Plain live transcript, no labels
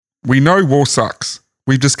We know war sucks.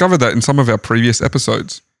 We've discovered that in some of our previous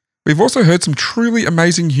episodes. We've also heard some truly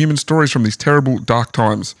amazing human stories from these terrible, dark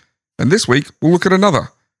times. And this week, we'll look at another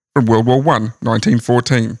from World War I,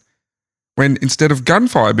 1914, when instead of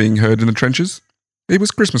gunfire being heard in the trenches, it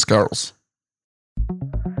was Christmas carols.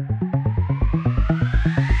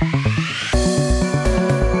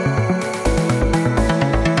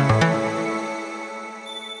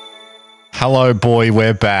 Hello, boy,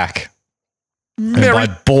 we're back. And by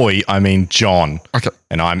boy, I mean John. Okay.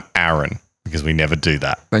 And I'm Aaron, because we never do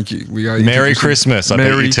that. Thank you. We are Merry Christmas. I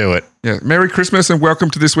beat you to it. Yeah. Merry Christmas and welcome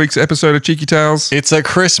to this week's episode of Cheeky Tales. It's a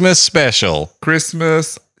Christmas special.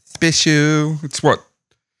 Christmas special. It's what?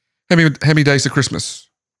 How many days to Christmas?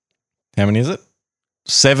 How many is it?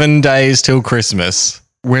 7 days till Christmas.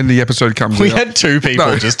 When the episode comes out. We had two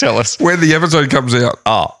people just tell us. When the episode comes out.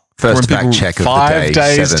 Oh. First fact check of the day. 5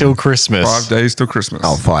 days till Christmas. 5 days till Christmas.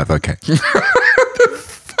 Oh, 5, okay.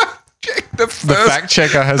 The fact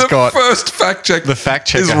checker has got... first fact check The fact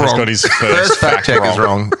checker has wrong. got his First fact check is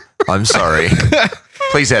wrong. I'm sorry.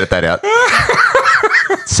 Please edit that out.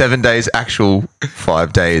 7 days actual,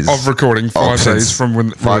 5 days... of recording. 5 days from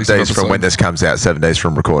when... 5 days from when this comes out, 7 days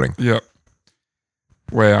from recording. Yep.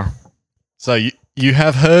 Wow. So you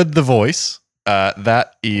have heard the voice.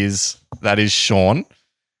 That is Sean.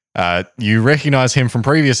 You recognize him from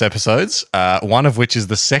previous episodes, one of which is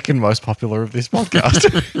the second most popular of this podcast.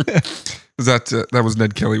 That was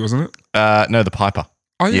Ned Kelly, wasn't it? No, the Piper.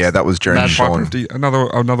 Oh, yes. Yeah, that was during Mad Sean. Piper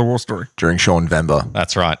another war story. During Sean Vember.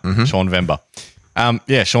 That's right, Sean Vember.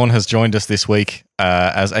 Sean has joined us this week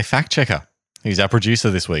as a fact checker. He's our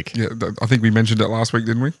producer this week. Yeah, I think we mentioned it last week,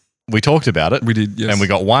 didn't we? We talked about it. We did, yes. And we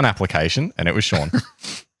got one application, and it was Sean.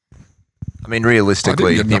 I mean,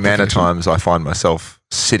 realistically, I didn't get the an amount of application. times I find myself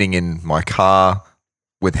sitting in my car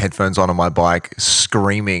with headphones on my bike,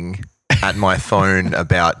 screaming at my phone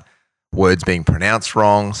about words being pronounced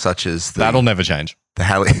wrong, such as That'll never change. the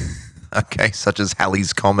Halley, such as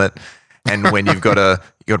Halley's Comet, and when you've got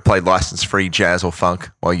to play license-free jazz or funk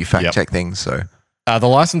while you fact check things. So, The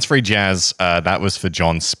license-free jazz, that was for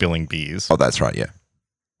John spilling beers. oh, that's right, yeah.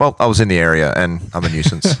 Well, I was in the area and I'm a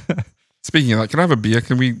nuisance. Speaking of that, can I have a beer?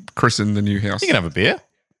 Can we christen the new house? You can have a beer.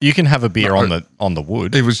 You can have a beer on the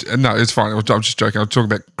wood It was no, it's fine. I'm just joking. I was talking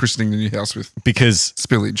about christening the new house with because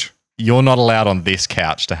spillage. you're not allowed on this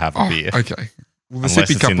couch to have a Oh, beer. okay. Well, the Unless sippy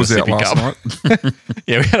it's cup in the was out sippy last cup. night.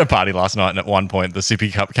 Yeah, we had a party last night, and at one point the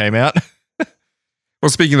sippy cup came out. Well,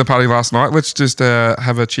 speaking of the party last night, let's just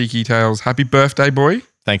have a Cheeky Tales happy birthday, boy.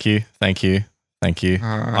 Thank you.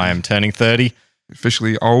 I am turning 30.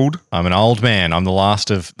 Officially old. I'm an old man. I'm the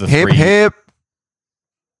last of the Hip, three. hip.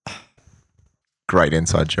 Great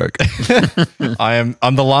inside joke. I'm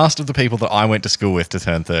the last of the people that I went to school with to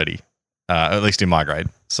turn 30, at least in my grade.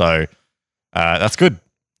 So that's good.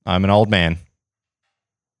 I'm an old man.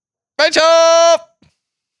 Rachel!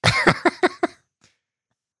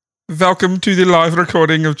 Welcome to the live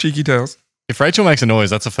recording of Cheeky Tales. If Rachel makes a noise,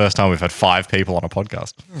 that's the first time we've had 5 people on a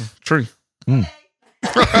podcast. True. Mm.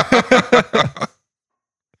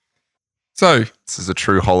 So, This is a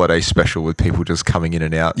true holiday special with people just coming in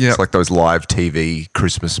and out. Yeah. It's like those live TV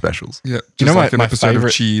Christmas specials. yeah, just You know like an my episode favourite-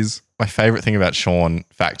 of Cheers. My favorite thing about Sean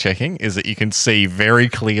fact checking is that you can see very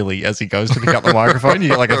clearly as he goes to pick up the microphone, you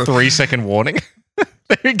get like a 3-second warning.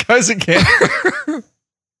 There he goes again.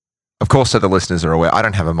 Of course, so the listeners are aware, I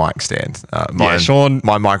don't have a mic stand. Sean,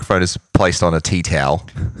 My microphone is placed on a tea towel.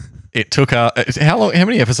 it took how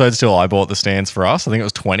many episodes till I bought the stands for us? I think it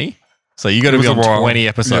was 20. So you got to It be was on a while. 20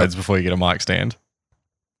 episodes before you get a mic stand.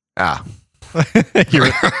 Ah, you're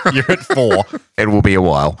at 4. it will be a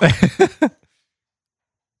while.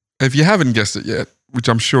 If you haven't guessed it yet, which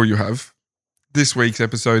I'm sure you have, this week's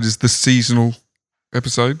episode is the seasonal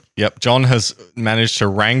episode. Yep, John has managed to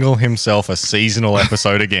wrangle himself a seasonal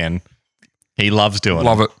episode again. He loves doing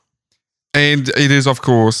Love it. it. And it is, of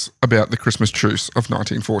course, about the Christmas truce of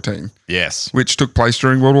 1914, Yes. which took place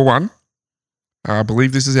during World War One. I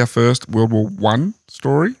believe this is our first World War One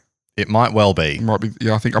story. It might well be. It might be,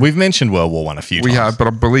 yeah, I think We've mentioned World War I a few times. we have, but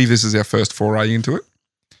I believe this is our first foray into it.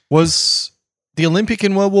 Was the Olympic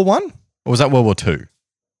in World War One? Or was that World War Two?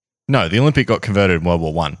 No, the Olympic got converted in World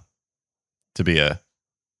War One to be a...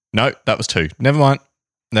 No, that was 2. Never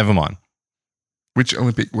mind. Which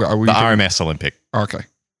Olympic? Are we The RMS Olympic. Okay.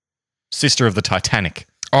 Sister of the Titanic.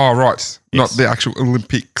 Oh, right. Not Yes. the actual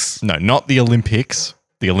Olympics. No, not the Olympics.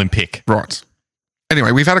 The Olympic. Right.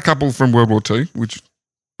 Anyway, we've had a couple from World War II, which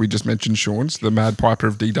we just mentioned, Sean's, the Mad Piper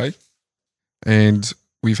of D-Day. And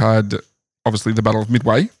we've had, obviously, the Battle of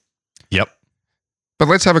Midway. Yep. But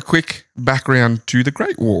let's have a quick background to the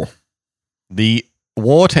Great War. The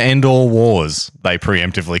War to End All Wars, they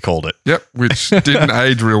preemptively called it. Yep, which didn't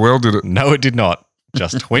age real well, did it? No, it did not.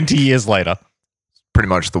 Just 20 years later. Pretty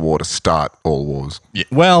much the war to start all wars. Yeah,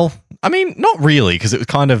 well, I mean, not really, because it was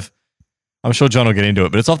kind of, I'm sure John will get into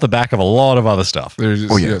it, but it's off the back of a lot of other stuff. There it is,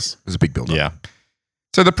 Oh, yeah. yes. There's a big build-up. Yeah.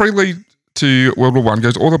 So the prelude to World War I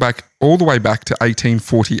goes all the way back to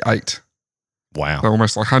 1848. Wow. So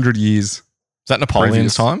almost like 100 years. Is that Napoleon's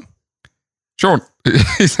Previous. time? Sean,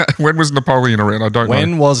 when was Napoleon around? I don't know.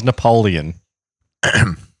 When was Napoleon?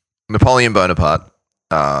 Napoleon Bonaparte,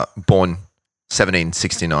 born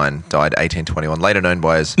 1769, died 1821, later known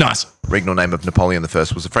by his Nice. regnal name of Napoleon I,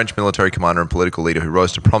 was a French military commander and political leader who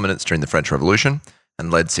rose to prominence during the French Revolution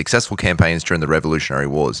and led successful campaigns during the Revolutionary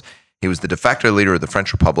Wars. He was the de facto leader of the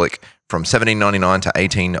French Republic from 1799 to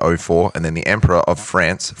 1804, and then the Emperor of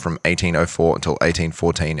France from 1804 until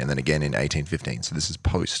 1814, and then again in 1815. So this is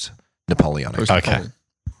post-Napoleonic. Post-Napoleon.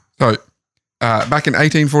 So back in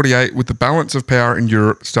 1848, with the balance of power in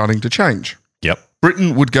Europe starting to change, Yep.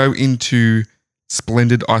 Britain would go into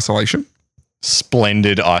splendid isolation,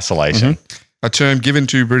 Splendid isolation. a term given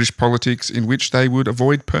to British politics in which they would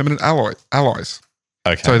avoid permanent allies.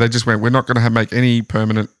 Okay. So they just went, we're not going to make any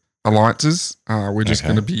permanent alliances. We're just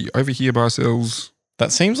Okay. going to be over here by ourselves.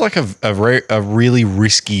 That seems like a really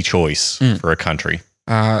risky choice for a country.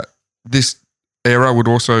 This era would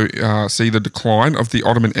also see the decline of the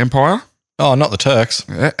Ottoman Empire Oh, not the Turks.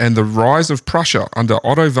 and the rise of Prussia under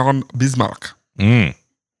Otto von Bismarck. Mm.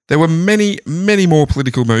 There were many, many more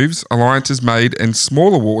political moves, alliances made, and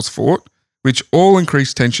smaller wars fought, which all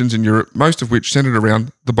increased tensions in Europe, most of which centered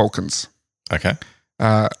around the Balkans. Okay.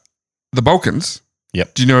 The Balkans.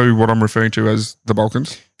 Yep. Do you know what I'm referring to as the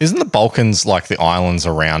Balkans? Isn't the Balkans like the islands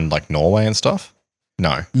around like Norway and stuff?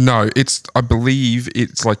 No. No, I believe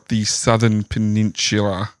it's like the southern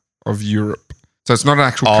peninsula of Europe. So it's not an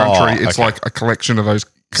actual country. It's okay. like a collection of those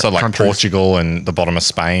So like countries. Portugal and the bottom of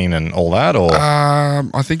Spain and all that, or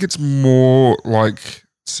I think it's more like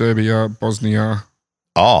Serbia, Bosnia.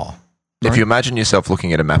 oh, If you imagine yourself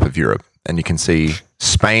looking at a map of Europe and you can see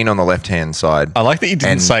Spain on the left-hand side, I like that you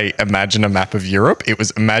didn't And- say imagine a map of Europe. It was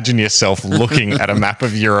imagine yourself looking at a map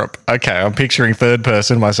of Europe. Okay, I'm picturing third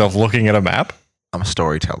person myself looking at a map. I'm a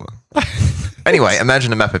storyteller. Anyway,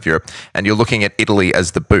 imagine a map of Europe and you're looking at Italy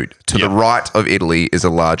as the boot. To the Yep. right of Italy is a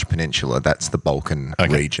large peninsula. That's the Balkan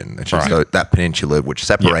Okay. region, which Right. is that peninsula which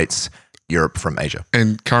separates Europe from Asia.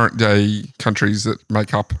 And current day countries that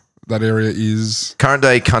make up that area is, Current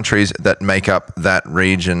day countries that make up that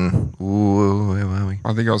region. Ooh, where were we?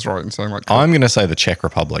 I think I was right in saying like I'm going to say the Czech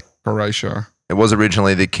Republic. Croatia. It was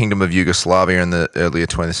originally the Kingdom of Yugoslavia in the earlier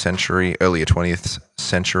 20th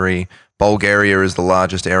century. Bulgaria is the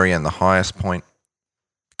largest area and the highest point.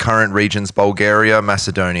 Current regions: Bulgaria,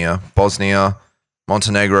 Macedonia, Bosnia,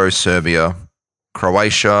 Montenegro, Serbia,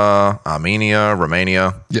 Croatia, Armenia,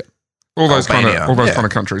 Romania, All those kind Albania. of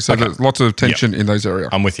countries. So Okay. there's lots of tension in those areas.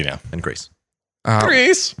 I'm with you now. and Greece.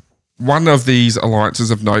 Greece. One of these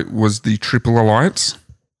alliances of note was the Triple Alliance,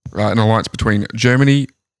 an alliance between Germany,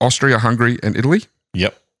 Austria, Hungary, and Italy.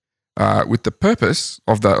 Yep. With the purpose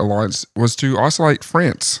of that alliance was to isolate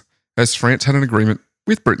France, as France had an agreement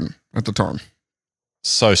with Britain at the time.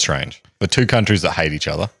 So strange. The two countries that hate each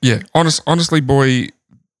other. Yeah, honestly, boy,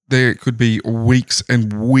 there could be weeks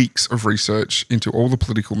and weeks of research into all the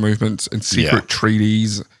political movements and secret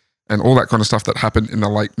treaties and all that kind of stuff that happened in the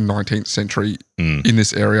late 19th century in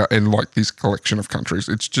this area and like this collection of countries.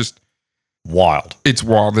 It's just Wild. it's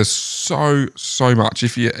wild. There's so much.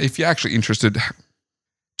 If you're actually interested,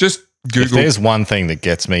 just If Google. there's one thing that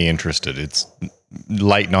gets me interested, it's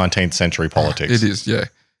late 19th century politics. It is, yeah.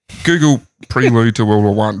 Google prelude to World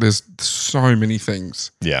War One. There's so many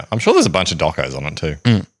things. Yeah. I'm sure there's a bunch of docos on it too.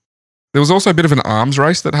 There was also a bit of an arms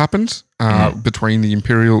race that happened between the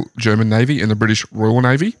Imperial German Navy and the British Royal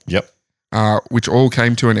Navy, Yep. which all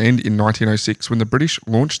came to an end in 1906 when the British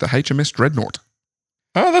launched the HMS Dreadnought.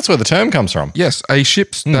 Oh, that's where the term comes from. Yes, a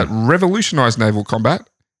ship that revolutionized naval combat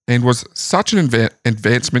and was such an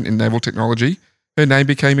advancement in naval technology, her name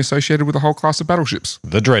became associated with a whole class of battleships.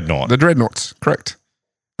 The Dreadnought. The Dreadnoughts, correct.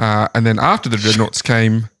 And then after the Dreadnoughts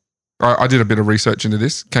came, I did a bit of research into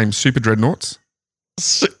this, came Super Dreadnoughts.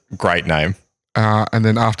 Great name. And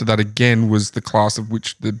then after that again was the class of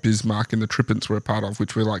which the Bismarck and the Tripents were a part of,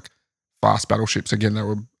 which were like fast battleships. Again, they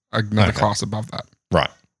were another class above that. Right.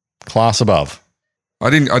 Class above. I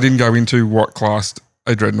didn't go into what classed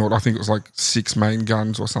a dreadnought. I think it was like 6 main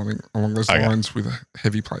guns or something along those lines with a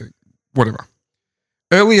heavy plate, whatever.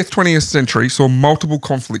 Earlier 20th century saw multiple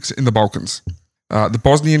conflicts in the Balkans. The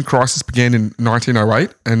Bosnian crisis began in 1908,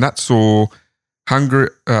 and that saw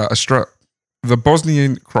The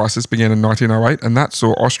Bosnian crisis began in 1908, and that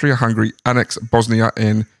saw Austria-Hungary annex Bosnia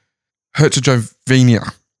and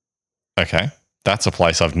Herzegovina. Okay. That's a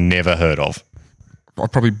place I've never heard of. I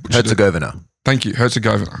probably butchered it. Herzegovina. Thank you,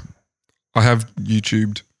 Herzegovina. I have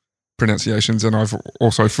YouTubed pronunciations, and I've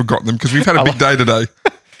also forgotten them because we've had a big day today.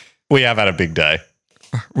 We have had a big day.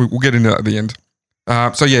 We'll get into that at the end.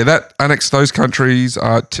 That annexed those countries,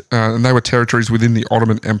 and they were territories within the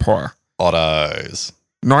Ottoman Empire. Ottos.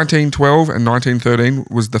 1912 and 1913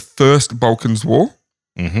 was the First Balkans War.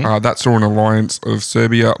 Mm-hmm. That saw an alliance of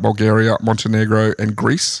Serbia, Bulgaria, Montenegro, and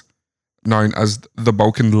Greece, known as the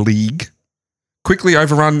Balkan League, quickly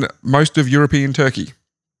overrun most of European Turkey.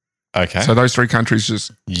 Okay. So those three countries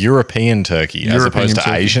just... European Turkey as European opposed to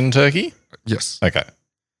Turkey. Asian Turkey? Yes. Okay.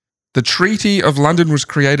 The Treaty of London was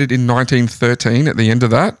created in 1913 at the end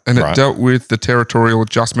of that, and it Right. dealt with the territorial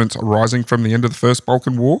adjustments arising from the end of the First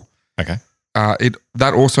Balkan War. Okay.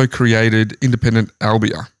 That also created independent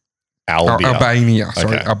Albania. Albania.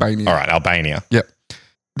 Sorry, Okay. Albania. All right, Albania.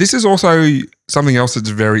 This is also something else that's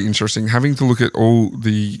very interesting, having to look at all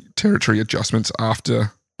the territory adjustments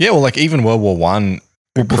after... Yeah, well, like even World War One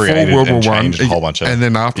before created World War and One, changed a whole bunch of... and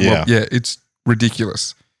then after, Yeah. it's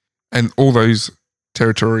ridiculous. And all those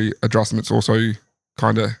territory adjustments also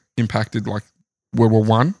kind of impacted like World War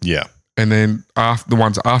One, Yeah. and then the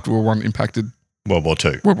ones after World War One impacted World War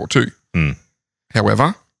Two. World War Two. Hmm.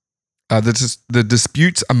 However, the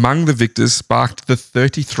disputes among the victors sparked the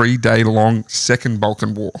 33-day long Second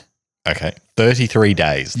Balkan War. Okay. 33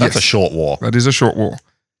 days. That's Yes. a short war. That is a short war.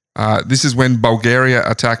 This is when Bulgaria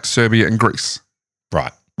attacked Serbia and Greece.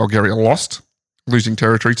 Right. Bulgaria lost, losing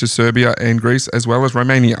territory to Serbia and Greece, as well as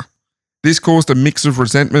Romania. This caused a mix of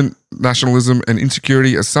resentment, nationalism, and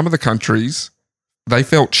insecurity as some of the countries, they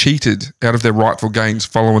felt cheated out of their rightful gains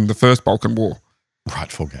following the First Balkan War.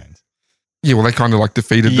 Rightful gains. Yeah, well, they kind of like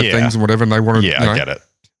defeated the Yeah. things and whatever, and they wanted, Yeah, I get it.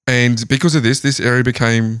 And because of this area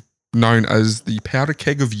became known as the powder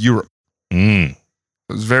keg of Europe. Mm. It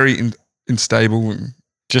was very unstable. And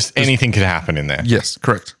Just anything could happen in there. yes,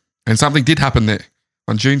 correct. And something did happen there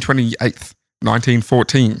on June 28th,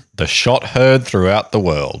 1914. The shot heard throughout the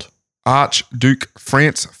world. Archduke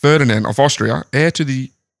Franz Ferdinand of Austria, heir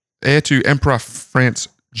to Emperor Franz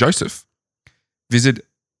Joseph, visited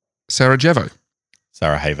Sarajevo.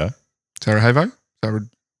 Sarajevo. Sarajevo.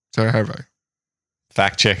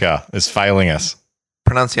 Fact checker is failing us.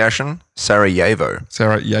 Pronunciation, Sarajevo.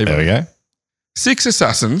 Sarajevo. There we go. 6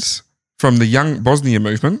 assassins from the Young Bosnia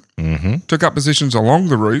movement Mm-hmm. took up positions along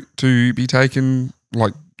the route to be taken,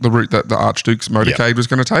 like the route that the Archduke's motorcade was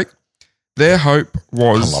going to take. Their hope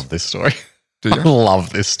was... I love this story. Do I you?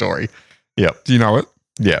 love this story. Yep. Do you know it?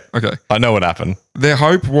 Yeah. Okay. I know what happened. Their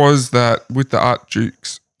hope was that with the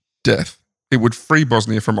Archduke's death, it would free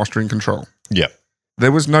Bosnia from Austrian control. Yep.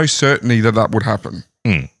 There was no certainty that would happen.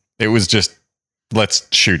 It was just, let's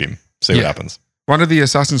shoot him. See what Yeah. happens. One of the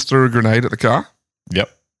assassins threw a grenade at the car Yep.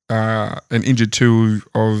 and injured 2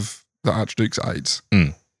 of the Archduke's aides.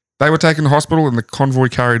 Mm. They were taken to hospital and the convoy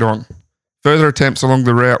carried on. Further attempts along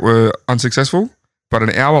the route were unsuccessful, but an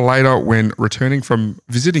hour later, when returning from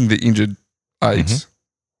visiting the injured aides,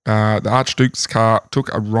 the Archduke's car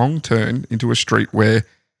took a wrong turn into a street where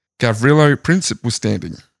Gavrilo Princip was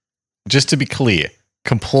standing. Just to be clear,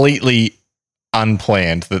 completely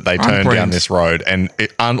unplanned that they turned down Unplanned. this road and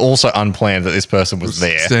also unplanned that this person was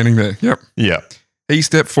there. Standing there, yep. Yeah. He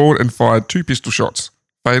stepped forward and fired 2 pistol shots,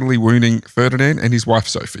 fatally wounding Ferdinand and his wife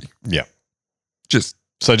Sophie. Yeah. Just,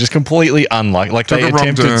 So just completely unlike. Like Took they a wrong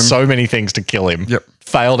attempted turn. so many things to kill him. Yep.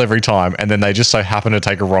 Failed every time. And then they just so happen to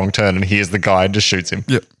take a wrong turn and here's the guy and just shoots him.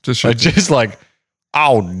 yep, just So shoot them. just like,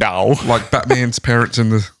 oh no. Like Batman's parents in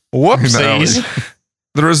the... Whoopsies.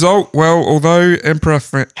 The result, well, although Emperor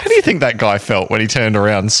Franz... How do you think that guy felt when he turned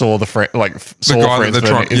around and saw the guy that Franz they're Ferdinand?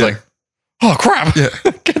 trying- He's yeah. like, oh crap, Yeah,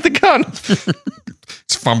 get the gun.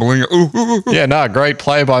 it's fumbling. Ooh, ooh, ooh, ooh. Yeah, no, great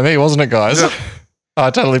play by me, wasn't it, guys? Yep. I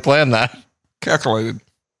totally planned that. Calculated.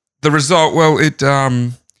 The result, well,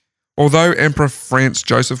 although Emperor Franz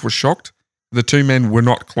Joseph was shocked, the 2 men were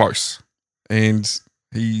not close, and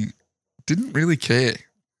he didn't really care.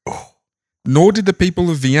 Nor did the people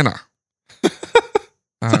of Vienna.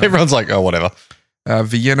 Everyone's like, oh, whatever.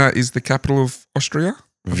 Vienna is the capital of Austria.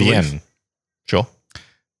 Vienna. Sure.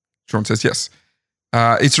 Sean says yes.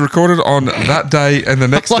 It's recorded on that day and the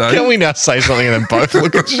next Like, day. can we now say something and then both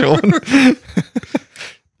look at Sean?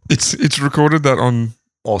 It's recorded that on...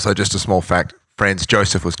 Also, just a small fact, Franz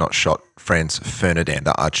Joseph was not shot. Franz Ferdinand,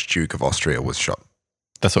 the Archduke of Austria, was shot.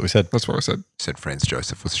 That's what we said. That's what I said. Said Franz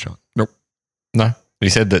Joseph was shot. No. He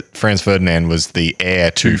said that Franz Ferdinand was the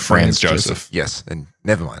heir to To Franz Franz Joseph. Yes, and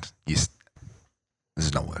never mind. This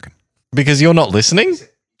is not working. because you're not listening.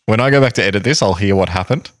 When I go back to edit this, I'll hear what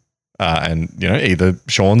happened. And, either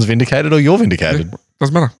Sean's vindicated or you're vindicated. Yeah,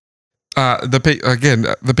 doesn't matter.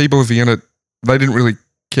 The people of Vienna, they didn't really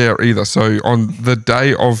care either. So on the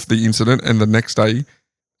day of the incident and the next day,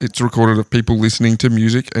 it's recorded of people listening to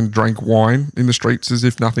music and drank wine in the streets as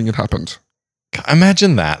if nothing had happened.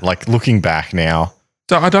 Imagine that, like looking back now.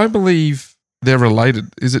 So I don't believe they're related.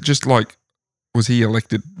 Is it just like, was he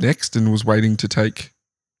elected next and was waiting to take?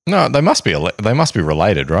 No, they must be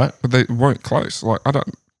related, right? But they weren't close. Like, I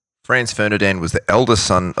don't. Franz Ferdinand was the eldest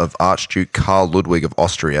son of Archduke Karl Ludwig of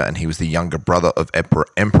Austria, and he was the younger brother of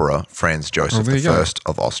Emperor Franz Joseph I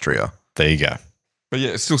of Austria. There you go. But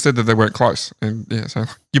yeah, it still said that they weren't close. And yeah, so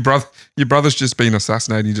your brother's just been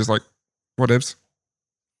assassinated. You're just like, whatevs.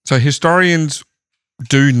 So historians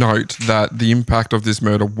do note that the impact of this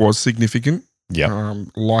murder was significant. Yeah.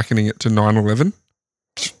 Likening it to 9/11.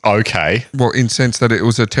 Okay. Well, in sense that it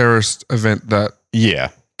was a terrorist event that... Yeah.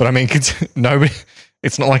 But I mean,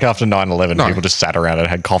 it's not like after 9/11 people just sat around and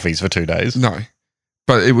had coffees for 2 days. No.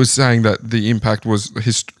 But it was saying that the impact was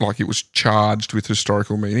it was charged with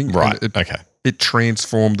historical meaning. Right. And it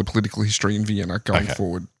transformed the political history in Vienna going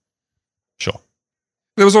forward. Sure.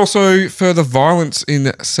 There was also further violence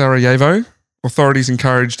in Sarajevo. Authorities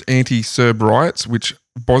encouraged anti-Serb riots, which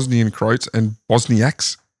Bosnian Croats and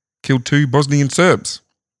Bosniaks killed 2 Bosnian Serbs.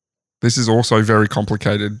 This is also very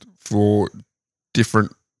complicated for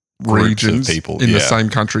different Groups regions of people in the same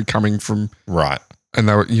country coming from... Right. And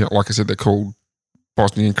they were, like I said, they're called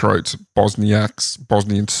Bosnian Croats, Bosniaks,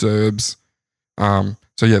 Bosnian Serbs.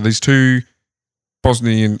 These 2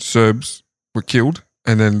 Bosnian Serbs were killed,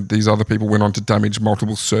 and then these other people went on to damage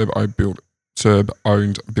multiple Serb-owned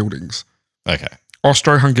buildings. Okay.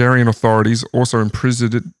 Austro-Hungarian authorities also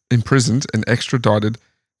imprisoned and extradited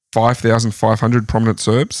 5,500 prominent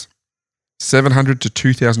Serbs, 700 to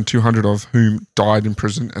 2,200 of whom died in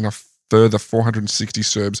prison, and a further 460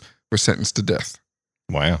 Serbs were sentenced to death.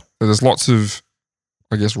 Wow. So there's lots of,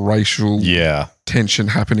 I guess, racial tension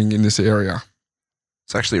happening in this area.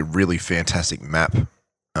 It's actually a really fantastic map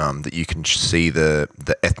that you can see the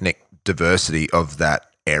ethnic diversity of that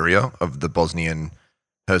area, of the Bosnian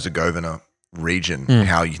Herzegovina region,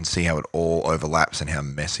 how you can see how it all overlaps and how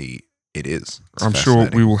messy it is. I'm sure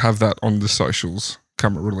we will have that on the socials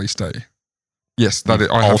come release day. Yes,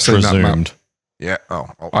 I have seen that map. Yeah.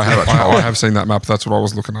 I have seen that map. That's what I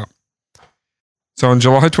was looking up. So on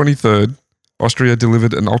July 23rd, Austria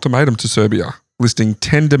delivered an ultimatum to Serbia, listing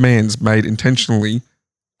 10 demands made intentionally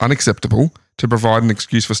unacceptable to provide an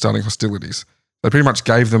excuse for starting hostilities. They pretty much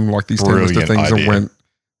gave them like these 10 list of things and went,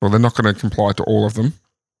 well, they're not going to comply to all of them.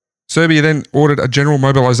 Serbia then ordered a general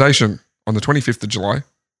mobilization on the 25th of July,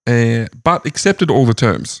 but accepted all the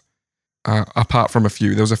terms, apart from a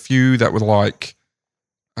few. There was a few that were like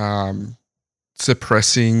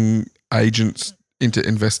suppressing agents into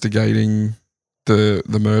investigating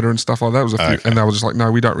the murder and stuff like that. It was a few, and they were just like, no,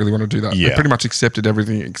 we don't really want to do that. Yeah. They pretty much accepted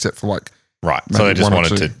everything except for like... Right, so they just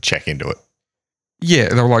wanted to check into it. Yeah,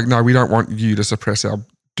 they were like, no, we don't want you to suppress our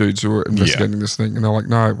dudes who are investigating this thing. And they're like,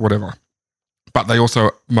 no, whatever. But they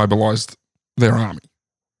also mobilized their army.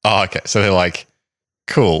 Oh, okay. So they're like,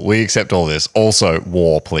 cool, we accept all this. Also,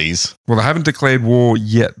 war, please. Well, they haven't declared war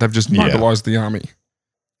yet. They've just mobilized the army.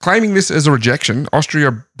 Claiming this as a rejection,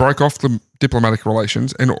 Austria broke off the diplomatic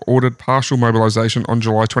relations and ordered partial mobilization on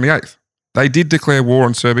July 28th. They did declare war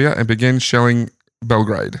on Serbia and began shelling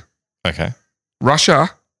Belgrade. Okay. Russia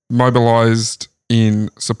mobilized in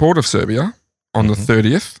support of Serbia on the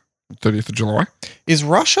 30th of July. Is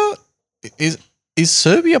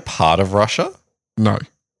Serbia part of Russia? No.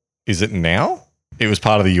 Is it now? It was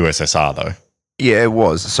part of the USSR though. Yeah, it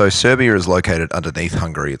was. So Serbia is located underneath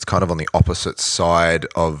Hungary. It's kind of on the opposite side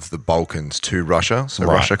of the Balkans to Russia. So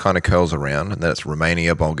Russia kind of curls around, and then it's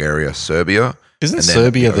Romania, Bulgaria, Serbia. Isn't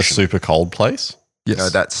Serbia the super cold place? Yes. No,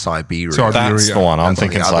 that's Siberia. That's the one. I'm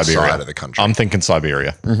thinking on the Siberia. Side of the country. I'm thinking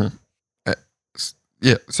Siberia. Mm-hmm.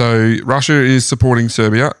 So Russia is supporting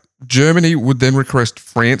Serbia. Germany would then request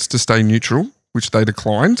France to stay neutral, which they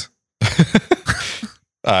declined.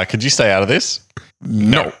 Could you stay out of this?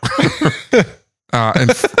 No.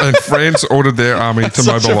 And France ordered their army to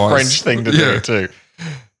mobilize. Such a French thing to do too.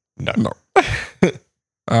 No.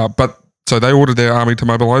 But so they ordered their army to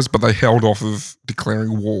mobilize, but they held off of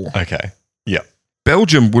declaring war. Okay. Yeah.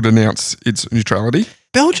 Belgium would announce its neutrality.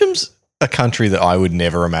 Belgium's a country that I would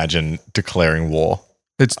never imagine declaring war.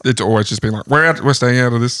 It's always just been like, we're staying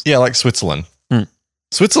out of this. Yeah, like Switzerland.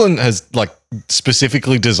 Switzerland has like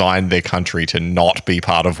specifically designed their country to not be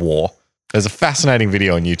part of war. There's a fascinating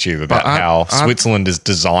video on YouTube about how Switzerland is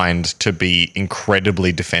designed to be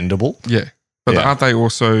incredibly defendable. Yeah. But Yeah. aren't they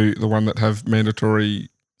also the one that have mandatory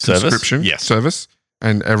Service? conscription Yes. service?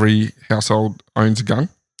 And every household owns a gun,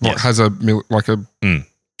 like Yes. has a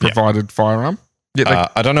provided firearm. Yeah,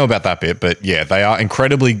 they, I don't know about that bit, but yeah, they are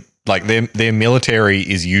incredibly like their military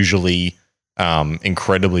is usually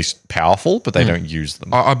incredibly powerful, but they don't use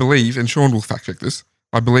them. I believe, and Sean will fact check this.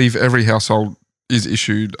 I believe every household is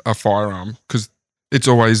issued a firearm because it's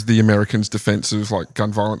always the Americans' defense of like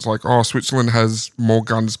gun violence. Like, oh, Switzerland has more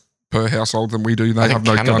guns per household than we do. They I have think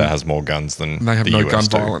no Canada gun. has more guns than They have the no US gun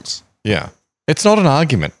do. violence. Yeah. It's not an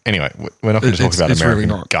argument. Anyway, we're not going to talk about it's really American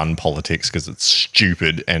not. gun politics because it's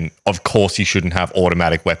stupid. And of course, you shouldn't have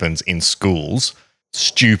automatic weapons in schools.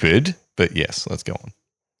 Stupid. But yes, let's go on.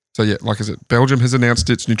 So yeah, like I said, Belgium has announced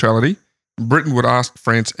its neutrality. Britain would ask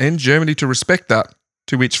France and Germany to respect that,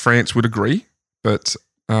 to which France would agree, but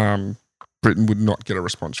Britain would not get a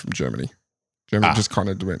response from Germany. Germany just kind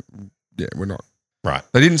of went, yeah, we're not. Right.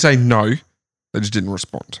 They didn't say no, they just didn't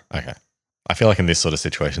respond. Okay. I feel like in this sort of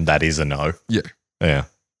situation, that is a no. Yeah. Yeah.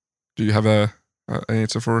 Do you have an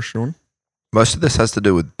answer for us, Sean? Most of this has to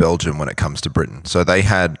do with Belgium when it comes to Britain. So they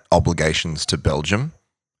had obligations to Belgium,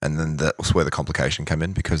 and then that was where the complication came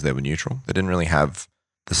in because they were neutral. They didn't really have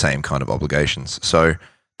the same kind of obligations. So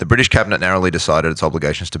the British cabinet narrowly decided its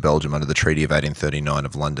obligations to Belgium under the Treaty of 1839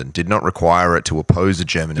 of London did not require it to oppose a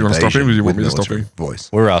German Do you want to invasion stop him or do you want with me to stop military him? voice.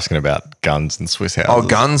 We're asking about guns and Swiss houses. Oh,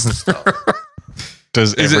 guns and stuff.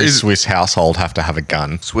 Does Is it- every is it- Swiss household have to have a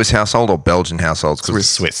gun? Swiss household or Belgian households? 'Cause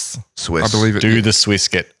Swiss. Swiss. I believe it. Do the Swiss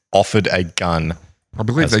get offered a gun? I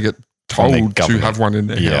believe as they get from their told to government. have one in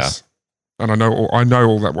their Yeah. house. And I know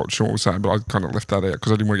all that what Sean was saying, but I kind of left that out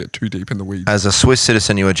because I didn't want to get too deep in the weeds. As a Swiss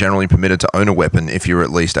citizen, you are generally permitted to own a weapon if you are at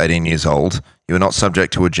least 18 years old. You are not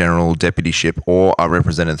subject to a general deputyship or are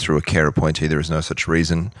represented through a care appointee. There is no such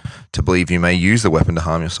reason to believe you may use the weapon to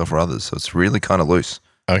harm yourself or others. So it's really kind of loose.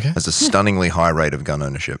 Okay. There's a stunningly high rate of gun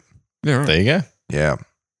ownership. Yeah, right. There you go. Yeah.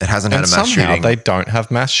 It hasn't And had a mass somehow shooting they don't have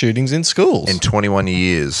mass shootings in schools. in 21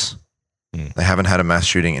 years. Hmm. They haven't had a mass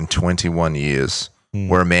shooting in 21 years Hmm.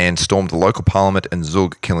 where a man stormed the local parliament in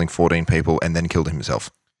Zug, killing 14 people and then killed himself.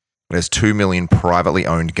 There's 2 million privately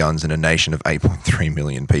owned guns in a nation of 8.3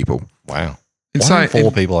 million people. Wow. In One saying- in four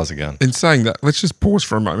in- people has a gun. In saying that, let's just pause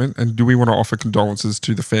for a moment. And do we want to offer condolences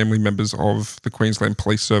to the family members of the Queensland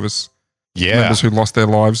Police Service Yeah. members who lost their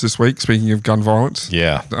lives this week? Speaking of gun violence,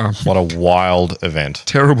 Yeah. um, What a wild event.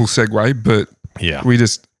 terrible segue, but Yeah. we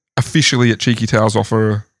just officially at Cheeky Tales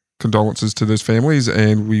offer condolences to those families,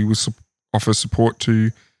 and we will offer support to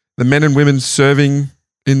the men and women serving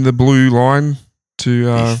in the blue line to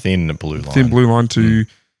The thin blue line. thin blue line to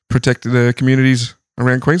protect their communities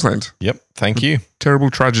around Queensland. Yep. Thank you. Terrible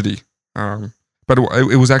tragedy. But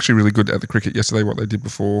it was actually really good at the cricket yesterday, what they did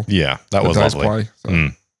before Yeah. That the was day's lovely. play. So,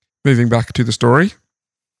 Mm. moving back to the story.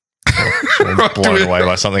 Blown away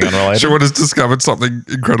by something unrelated. Sean has discovered something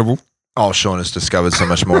incredible. Oh, Sean has discovered so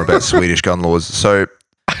much more about Swedish gun laws. So,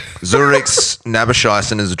 Zurich's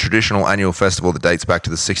Nabelschießen is a traditional annual festival that dates back to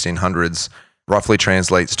the 1600s. Roughly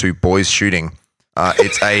translates to boys shooting.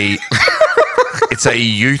 It's a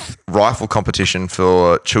youth rifle competition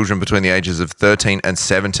for children between the ages of 13 and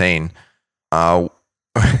 17,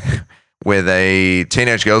 where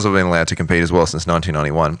teenage girls have been allowed to compete as well since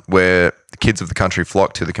 1991. Where the kids of the country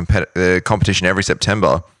flock to the competition every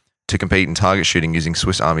September to compete in target shooting using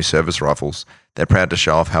Swiss Army service rifles. They're proud to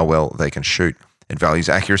show off how well they can shoot. It values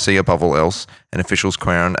accuracy above all else, and officials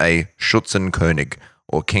crown a Schützenkönig,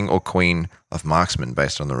 or king or queen of marksmen,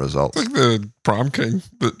 based on the results. Like the prom king.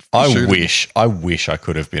 But I shooting. wish I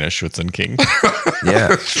could have been a Schützen King. Yeah,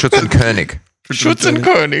 Schützenkönig.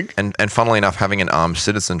 Schützenkönig. And funnily enough, having an armed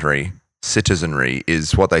citizenry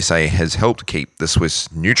is what they say has helped keep the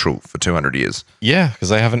Swiss neutral for 200 years. Yeah, because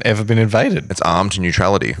they haven't ever been invaded. It's armed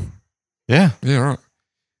neutrality. Yeah. Yeah, right.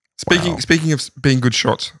 Speaking of being good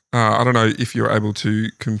shots, I don't know if you're able to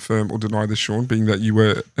confirm or deny this, Sean, being that you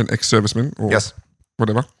were an ex-serviceman or Yes.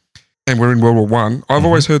 whatever, and we're in World War One. I've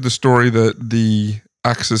always heard the story that the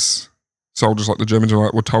Axis soldiers, like the Germans,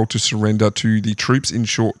 were told to surrender to the troops in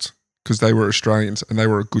shorts because they were Australians and they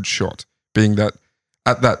were a good shot. Being that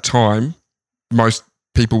at that time, most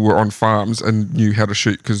people were on farms and knew how to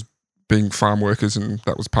shoot because being farm workers, and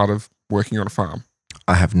that was part of working on a farm.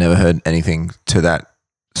 I have never heard anything to that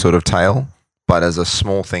sort of tale, but as a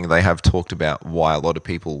small thing, they have talked about why a lot of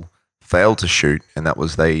people failed to shoot, and that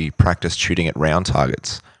was they practiced shooting at round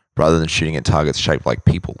targets rather than shooting at targets shaped like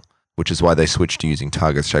people, which is why they switched to using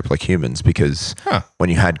targets shaped like humans, because when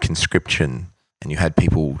you had conscription and you had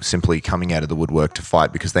people simply coming out of the woodwork to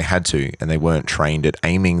fight because they had to, and they weren't trained at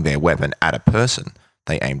aiming their weapon at a person,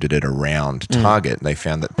 they aimed it at a round target, and they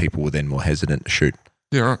found that people were then more hesitant to shoot.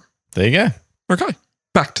 Yeah, right. There you go. Okay,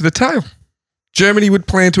 back to the tale. Germany would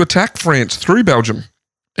plan to attack France through Belgium,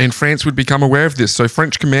 and France would become aware of this, so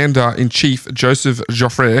French Commander-in-Chief Joseph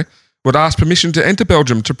Joffre would ask permission to enter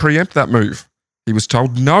Belgium to preempt that move. He was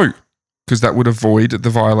told no, because that would avoid the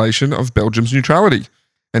violation of Belgium's neutrality,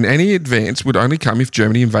 and any advance would only come if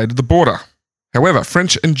Germany invaded the border. However,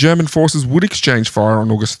 French and German forces would exchange fire on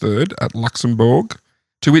August 3rd at Luxembourg,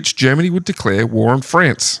 to which Germany would declare war on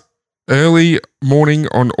France. Early morning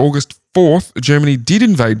on August 4th, Germany did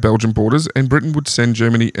invade Belgian borders, and Britain would send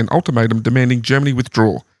Germany an ultimatum demanding Germany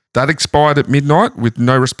withdraw. That expired at midnight with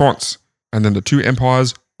no response, and then the two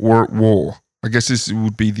empires were at war. I guess this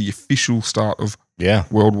would be the official start of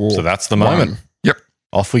World War. So that's the moment. Yep.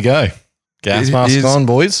 Off we go. Gas It mask is on,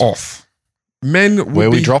 boys. Off. Men would Where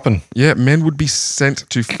are we be- dropping? Yeah, men would be sent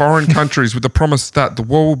to foreign countries with the promise that the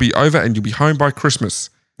war will be over and you'll be home by Christmas.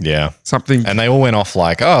 Yeah. Something And they all went off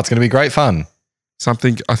like, oh, it's going to be great fun.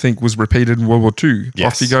 I think was repeated in World War II.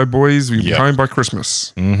 Yes. Off you go, boys. We'll be Yep. home by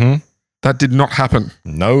Christmas. Mm-hmm. That did not happen.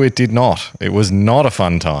 No, it did not. It was not a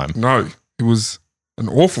fun time. No, it was an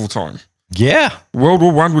awful time. Yeah. World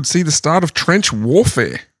War I would see the start of trench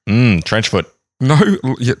warfare. Trenchfoot.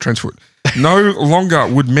 Trenchfoot. No longer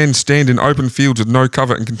would men stand in open fields with no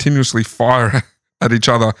cover and continuously fire at each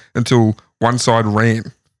other until one side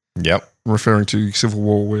ran. Yep. Referring to Civil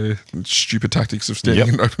War, where stupid tactics of standing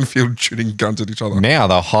in open field shooting guns at each other. Now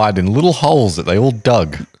they'll hide in little holes that they all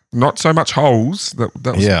dug. Not so much holes.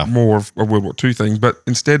 That was more of a World War II thing, but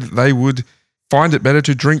instead they would find it better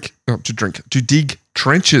to dig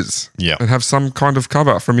trenches and have some kind of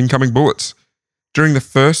cover from incoming bullets. During the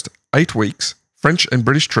first 8 weeks, French and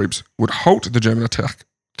British troops would halt the German attack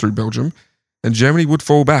through Belgium, and Germany would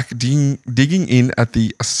fall back, digging in at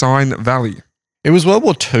the Seine Valley. It was World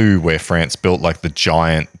War II where France built like the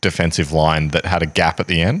giant defensive line that had a gap at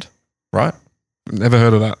the end, right? Never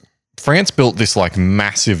heard of that. France built this like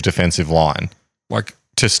massive defensive line Like,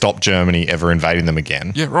 to stop Germany ever invading them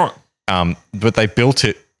again. yeah, right. But they built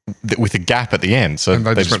it with a gap at the end, so And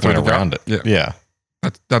they just went through the gap. around it. Yeah.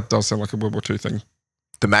 That does sound like a World War II thing.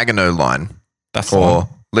 The Maginot Line, That's the one. or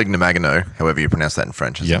Ligne Maginot, however you pronounce that in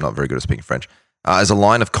French, as Yep. I'm not very good at speaking French, is a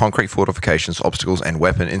line of concrete fortifications, obstacles, and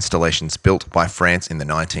weapon installations built by France in the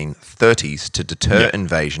 1930s to deter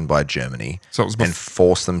invasion by Germany So it was and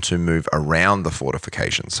force them to move around the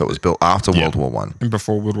fortifications. So it was built after World War I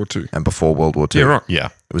before World War II. and before World War II. Yeah, right. Yeah.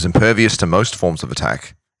 It was impervious to most forms of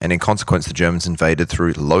attack, and in consequence, the Germans invaded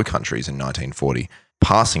through Low Countries in 1940,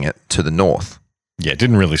 passing it to the north. Yeah, it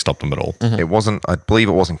didn't really stop them at all. It wasn't, I believe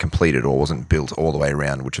it wasn't completed or wasn't built all the way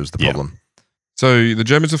around, which was the Yeah. problem. So the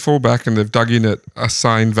Germans have fallen back and they've dug in at a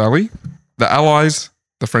Seine Valley. The Allies,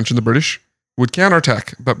 the French and the British, would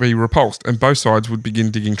counterattack but be repulsed, and both sides would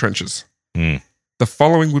begin digging trenches. Mm. The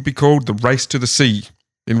following would be called the Race to the Sea,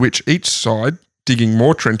 in which each side, digging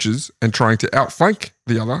more trenches and trying to outflank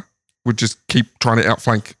the other, would just keep trying to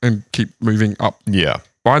outflank and keep moving up. Yeah.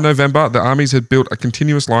 By November, the armies had built a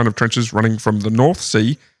continuous line of trenches running from the North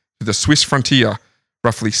Sea to the Swiss frontier,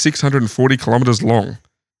 roughly 640 kilometres long.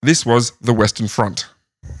 This was the Western Front.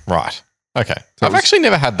 Right. Okay. So I've actually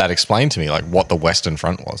never had that explained to me, like what the Western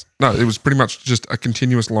Front was. No, it was pretty much just a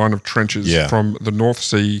continuous line of trenches from the North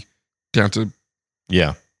Sea down to...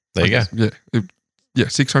 Yeah. There you go. Yeah,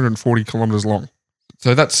 640 kilometres long.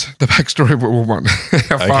 So that's the backstory of World War One.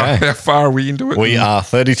 How far are we into it? We are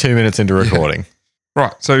 32 minutes into recording.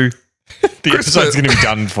 Right, so The episode's going to be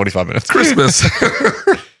done in 45 minutes. Christmas.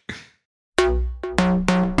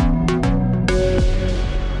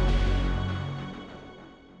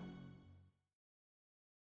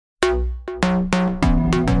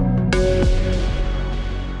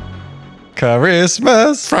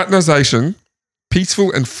 Christmas. Fraternization,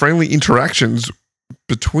 peaceful and friendly interactions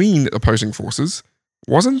between opposing forces,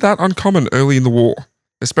 wasn't that uncommon early in the war,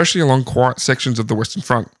 especially along quiet sections of the Western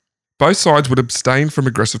Front. Both sides would abstain from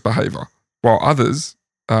aggressive behaviour, while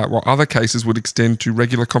other cases would extend to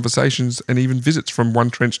regular conversations and even visits from one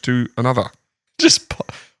trench to another. I'm just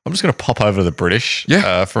going to pop over to the British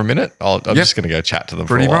for a minute. I'm just going to go chat to them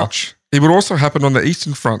Pretty for a while. much. It would also happen on the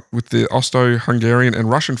Eastern Front with the Austro-Hungarian and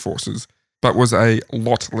Russian forces, but was a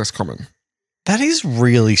lot less common. That is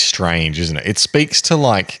really strange, isn't it? It speaks to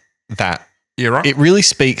like that Era? It really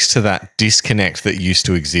speaks to that disconnect that used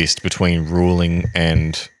to exist between ruling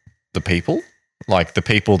and the people. Like the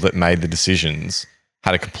people that made the decisions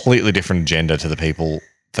had a completely different agenda to the people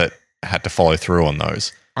that had to follow through on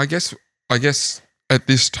those. I guess at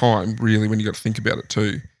this time, really, when you got to think about it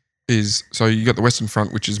too, is so you got the Western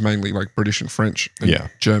Front, which is mainly like British and French and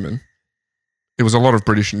German. It was a lot of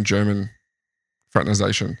British and German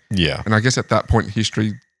fraternization. Yeah. And I guess at that point in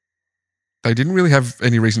history, they didn't really have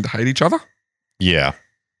any reason to hate each other. Yeah.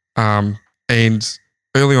 And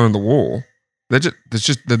early on in the war,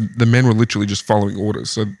 the men were literally just following orders.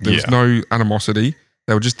 So there was no animosity.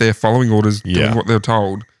 They were just there following orders, doing what they were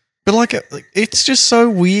told. But like, it's just so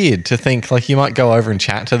weird to think like you might go over and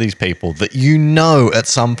chat to these people that you know at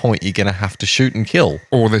some point you're going to have to shoot and kill.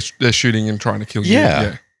 Or they're shooting and trying to kill you.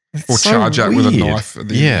 Yeah. Or so charge out with a weird. knife at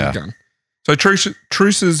the end of the gun. So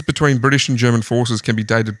truces between British and German forces can be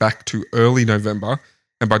dated back to early November.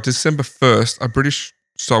 And by December 1st, a British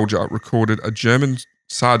soldier recorded a German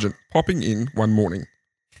sergeant popping in one morning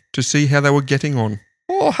to see how they were getting on.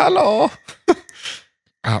 Oh, hello.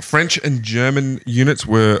 French and German units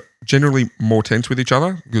were generally more tense with each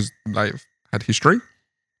other because they've had history.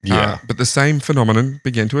 Yeah. But the same phenomenon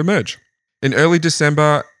began to emerge. In early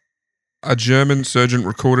December, a German surgeon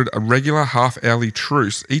recorded a regular half-hourly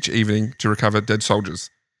truce each evening to recover dead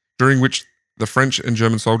soldiers, during which the French and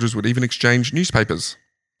German soldiers would even exchange newspapers.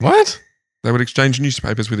 What? They would exchange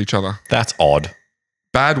newspapers with each other. That's odd.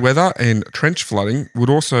 Bad weather and trench flooding would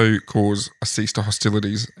also cause a cease to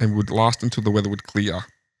hostilities and would last until the weather would clear.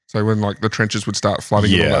 So when like the trenches would start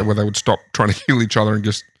flooding, and all that, where they would stop trying to kill each other and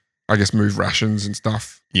just, I guess, move rations and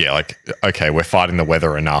stuff. Yeah, like, okay, we're fighting the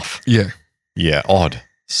weather enough. Yeah. Yeah, odd.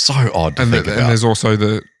 So odd to think about. And there's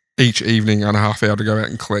also each evening and a half hour to go out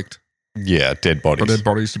and collect dead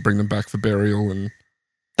bodies to bring them back for burial. And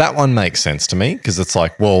that one makes sense to me because it's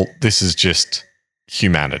like, well, this is just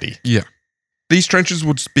humanity. Yeah. These trenches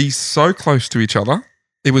would be so close to each other,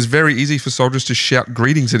 it was very easy for soldiers to shout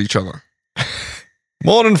greetings at each other.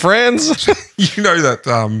 Morning, friends. You know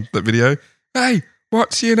that video? Hey,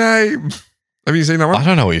 what's your name? Have you seen that one? I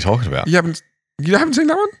don't know what you're talking about. You haven't seen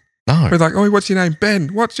that one? No. We're like, oh, what's your name?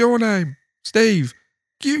 Ben. What's your name? Steve.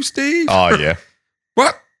 You, Steve. Oh, yeah.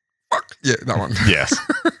 What? Fuck. Yeah, that one. Yes.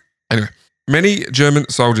 Anyway, many German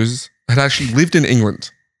soldiers had actually lived in England.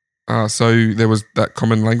 So there was that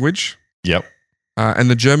common language. Yep. And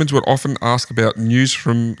the Germans would often ask about news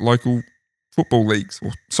from local football leagues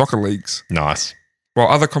or soccer leagues. Nice. While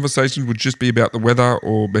other conversations would just be about the weather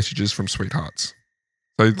or messages from sweethearts.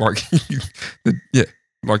 So like,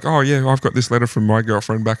 like, oh yeah, I've got this letter from my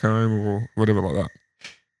girlfriend back home or whatever like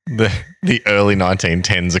that. The early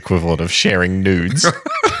 1910s equivalent of sharing nudes.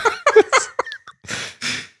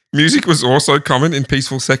 Music was also common in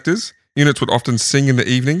peaceful sectors. Units would often sing in the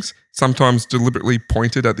evenings, sometimes deliberately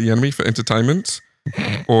pointed at the enemy for entertainment,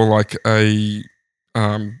 or like a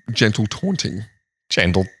gentle taunting.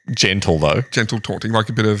 Gentle though. Gentle taunting, like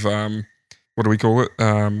a bit of what do we call it?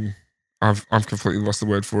 I've completely lost the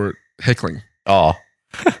word for it. Heckling. Oh.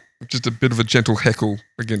 Just a bit of a gentle heckle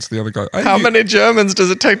against the other guy. Hey, How many Germans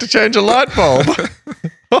does it take to change a light bulb?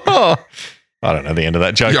 Oh. I don't know the end of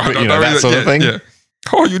that joke, but you know, that sort of thing. Yeah.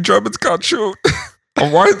 Oh, you Germans can't shoot. Oh,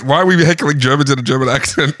 why are we heckling Germans in a German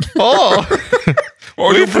accent? Oh,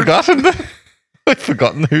 we've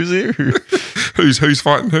forgotten who's who. Who's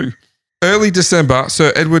fighting who? Early December,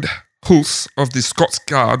 Sir Edward Hulse of the Scots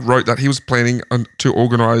Guard wrote that he was planning to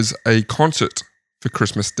organise a concert for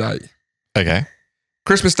Christmas Day. Okay.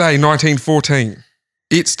 Christmas Day, 1914.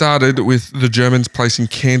 It started with the Germans placing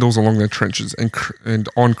candles along their trenches and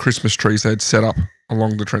on Christmas trees they had set up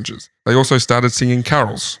along the trenches. They also started singing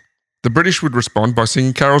carols. The British would respond by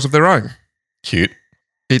singing carols of their own. Cute.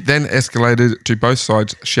 It then escalated to both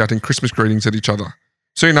sides shouting Christmas greetings at each other.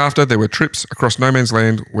 Soon after, there were trips across no man's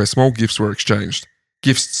land where small gifts were exchanged.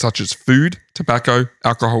 Gifts such as food, tobacco,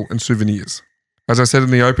 alcohol, and souvenirs. As I said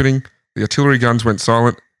in the opening, the artillery guns went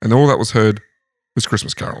silent and all that was heard was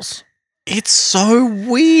Christmas carols. It's so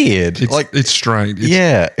weird. It's strange.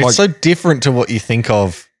 It's so different to what you think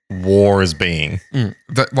of war as being.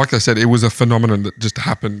 Like I said, it was a phenomenon that just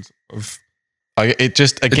happened. It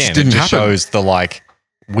just shows the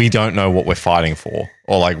we don't know what we're fighting for,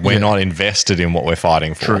 or we're not invested in what we're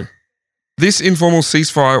fighting for. True. This informal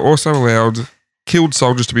ceasefire also allowed killed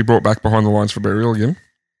soldiers to be brought back behind the lines for burial again.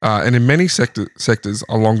 And in many sectors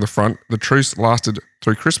along the front, the truce lasted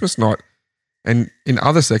through Christmas night, and in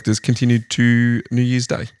other sectors continued to New Year's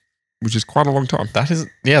Day, which is quite a long time. That's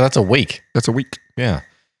a week. That's a week. Yeah.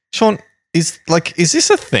 Sean, is this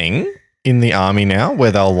a thing in the army now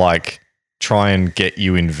where they'll try and get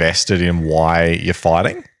you invested in why you're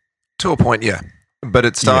fighting? To a point, yeah. But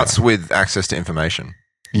it starts with access to information.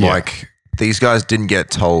 Yeah. These guys didn't get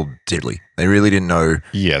told diddly. They really didn't know.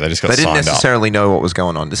 Yeah, they just got They signed didn't necessarily know what was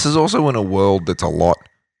going on. This is also in a world that's a lot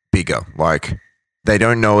bigger. They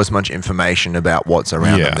don't know as much information about what's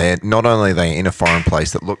around them. They're not only are they in a foreign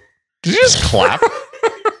place that look. Did you just clap?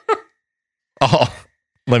 Oh,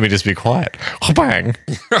 let me just be quiet. Oh, bang.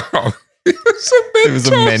 It was a Mentos. It was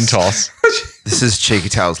a Mentos. This is Cheeky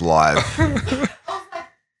Tales live.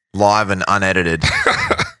 live and unedited.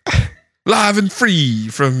 Live and free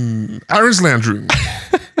from Aaron's Lounge Room.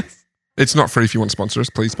 It's not free if you want to sponsor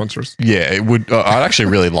us. Please sponsor us. Yeah, it would. I'd actually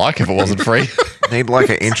really like if it wasn't free. Need like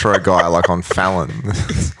an intro guy like on Fallon.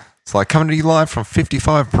 It's like coming to you live from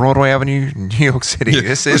 55 Broadway Avenue, New York City. Yeah,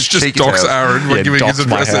 This let's is just Cheeky dox Tales. Aaron when giving his dox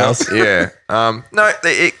my address out. house. Yeah. No,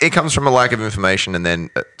 it comes from a lack of information and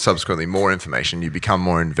then subsequently more information. You become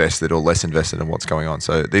more invested or less invested in what's going on.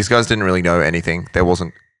 So these guys didn't really know anything. There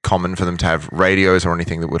wasn't common for them to have radios or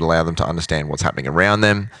anything that would allow them to understand what's happening around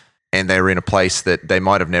them. And they were in a place that they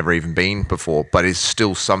might have never even been before, but is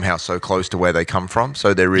still somehow so close to where they come from.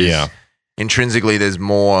 So there is intrinsically, there's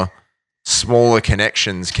more smaller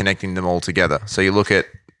connections connecting them all together. So you look at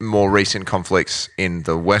more recent conflicts in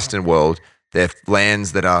the Western world, they're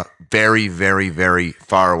lands that are very, very, very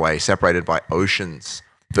far away, separated by oceans,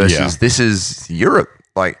 versus this is Europe.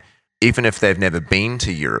 Like, even if they've never been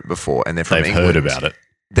to Europe before and they're from England, heard about it.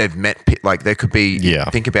 they've met, like, there could be,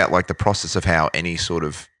 think about like the process of how any sort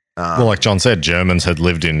of, well, like John said, Germans had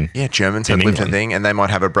lived in Germans had lived in a thing, and they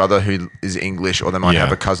might have a brother who is English, or they might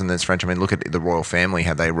have a cousin that's French. I mean, look at the royal family,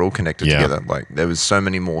 how they were all connected together. Like, there was so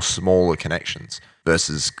many more smaller connections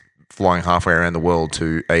versus flying halfway around the world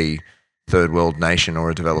to a third world nation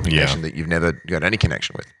or a developing nation that you've never got any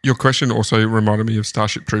connection with. Your question also reminded me of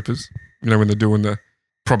Starship Troopers. You know, when they're doing the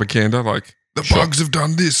propaganda, like, the bugs have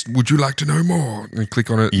done this. Would you like to know more? And you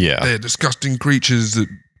click on it. Yeah. They're disgusting creatures that,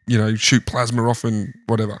 you know, shoot plasma off and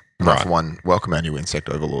whatever. Right. One, welcome our new insect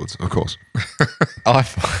overlords, of course.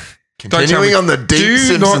 Continuing Continuing on the deep Do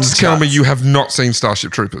Simpsons not tell me cuts. you have not seen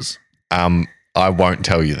Starship Troopers. I won't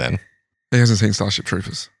tell you then. He hasn't seen Starship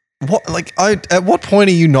Troopers. What? Like, at what point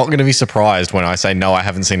are you not going to be surprised when I say no? I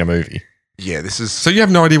haven't seen a movie. Yeah, this is. So you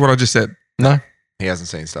have no idea what I just said. No, He hasn't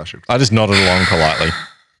seen Starship. I just nodded along politely.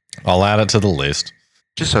 I'll add it to the list.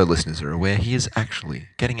 Just so listeners are aware, he is actually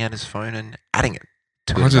getting out his phone and adding it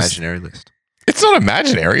to I his just- imaginary list. It's not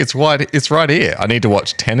imaginary. It's right here. I need to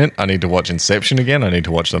watch Tenet. I need to watch Inception again. I need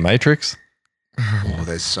to watch The Matrix. Oh,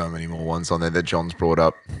 there's so many more ones on there that John's brought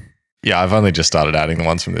up. Yeah, I've only just started adding the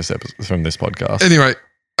ones from this episode, from this podcast. Anyway,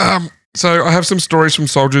 so I have some stories from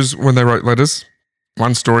soldiers when they wrote letters.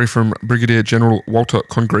 One story from Brigadier General Walter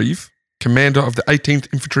Congreve, commander of the 18th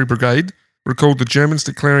Infantry Brigade, recalled the Germans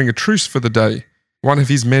declaring a truce for the day. One of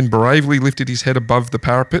his men bravely lifted his head above the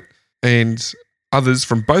parapet, and others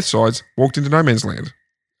from both sides walked into no man's land.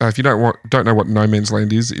 If you don't know what no man's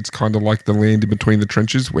land is, it's kind of like the land in between the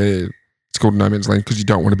trenches, where it's called no man's land because you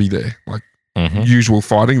don't want to be there. Like usual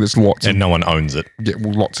fighting, there's lots And no one owns it.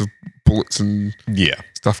 lots of bullets and Yeah.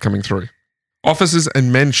 stuff coming through. Officers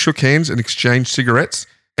and men shook hands and exchanged cigarettes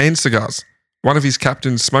and cigars. One of his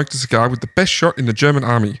captains smoked a cigar with the best shot in the German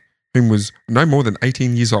army, whom was no more than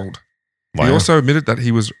 18 years old. Wow. He also admitted that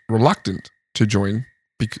he was reluctant to join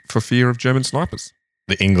for fear of German snipers.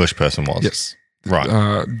 The English person was. Yes.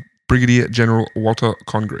 Right. Brigadier General Walter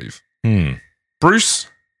Congreve. Bruce,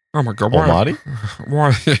 oh my God. Almighty?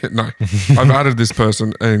 Why? No. I've added this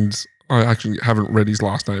person and I actually haven't read his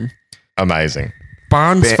last name. Amazing.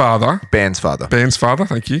 Bairnsfather. Bairnsfather.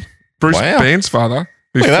 Thank you. Bruce Wow. Bairnsfather.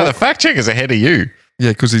 Look at that. The fact checker's ahead of you.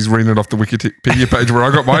 Yeah, because he's reading it off the Wikipedia page where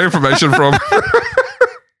I got my information from.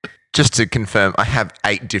 Just to confirm, I have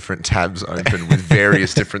 8 different tabs open with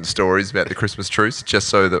various different stories about the Christmas truce, just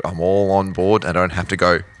so that I'm all on board and I don't have to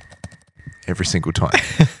go every single time.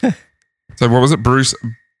 So what was it? Bruce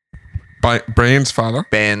Bairnsfather,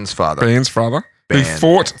 who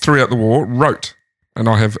fought throughout the war, wrote, and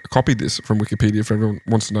I have copied this from Wikipedia if everyone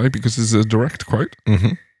wants to know because this is a direct quote.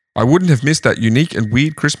 Mm-hmm. I wouldn't have missed that unique and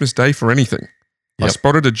weird Christmas day for anything. I Yep.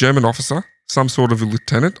 spotted a German officer, some sort of a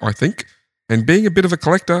lieutenant, I think, and being a bit of a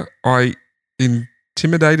collector, I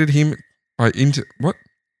intimidated him.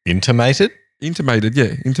 Intimated? Intimated.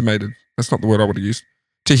 That's not the word I would have used.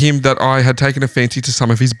 To him that I had taken a fancy to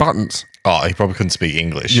some of his buttons. Oh, he probably couldn't speak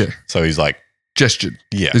English. Yeah. So he's like, Gestured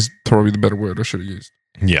yeah. is probably the better word I should have used.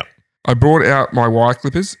 Yeah. I brought out my wire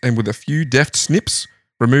clippers and with a few deft snips,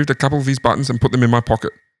 removed a couple of his buttons and put them in my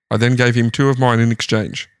pocket. I then gave him 2 of mine in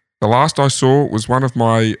exchange. The last I saw was one of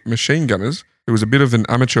my machine gunners, who was a bit of an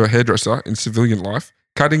amateur hairdresser in civilian life,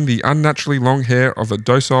 cutting the unnaturally long hair of a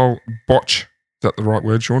docile botch. Is that the right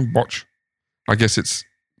word, Sean? Botch? I guess it's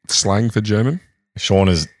slang for German. Sean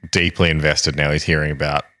is deeply invested now. He's hearing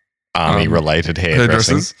about army-related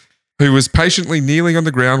hairdressing. Hairdressers, who was patiently kneeling on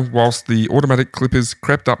the ground whilst the automatic clippers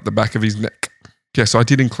crept up the back of his neck. Yes, I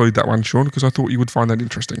did include that one, Sean, because I thought you would find that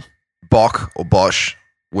interesting. Bock or Bosch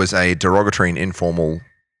was a derogatory and informal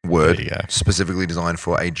word There you go. specifically designed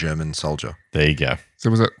for a German soldier. There you go. So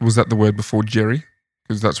was that the word before Jerry?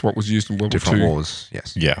 Because that's what was used in World Different War II. wars,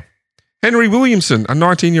 yes. Yeah. Henry Williamson, a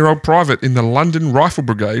 19-year-old private in the London Rifle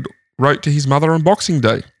Brigade, wrote to his mother on Boxing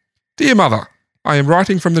Day. Dear Mother, I am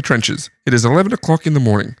writing from the trenches. It is 11 o'clock in the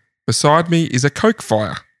morning. Beside me is a coke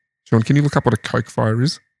fire. Sean, can you look up what a coke fire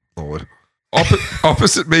is? Lord.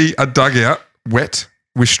 Opposite me, a dugout, wet,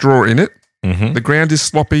 with straw in it. Mm-hmm. The ground is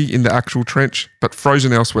sloppy in the actual trench, but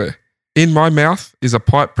frozen elsewhere. In my mouth is a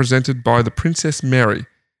pipe presented by the Princess Mary.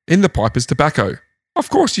 In the pipe is tobacco. Of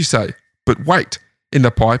course, you say. But wait, in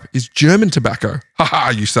the pipe is German tobacco. Ha ha,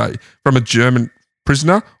 you say. From a German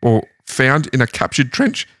prisoner or found in a captured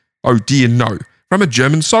trench? Oh dear, no. From a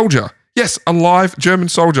German soldier. Yes, a live German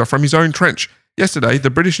soldier from his own trench. Yesterday, the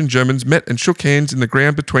British and Germans met and shook hands in the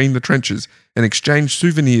ground between the trenches and exchanged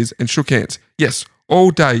souvenirs and shook hands. Yes, all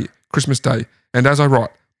day, Christmas Day. And as I write,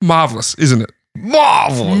 marvellous, isn't it?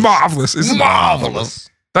 Marvelous. Marvellous, isn't Marvelous.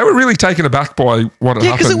 it? They were really taken aback by what had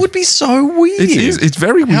Yeah, happened. because it would be so weird. It is. It's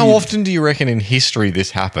very weird. How often do you reckon in history this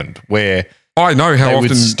happened where I know how they often.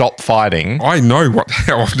 would stop fighting? I know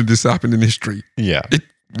how often this happened in history. Yeah. It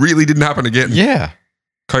really didn't happen again. Yeah.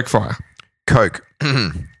 Coke fire. Coke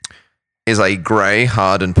is a grey,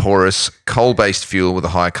 hard and porous coal-based fuel with a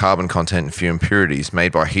high carbon content and few impurities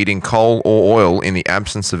made by heating coal or oil in the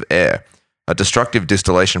absence of air, a destructive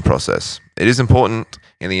distillation process. It is important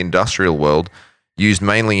in the industrial world, used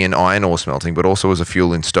mainly in iron ore smelting, but also as a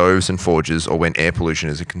fuel in stoves and forges or when air pollution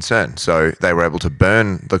is a concern. So they were able to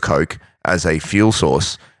burn the coke as a fuel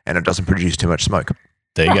source and it doesn't produce too much smoke.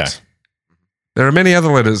 There you go. Right. There are many other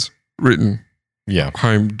letters written Yeah.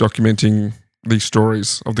 home documenting these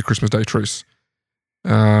stories of the Christmas Day truce.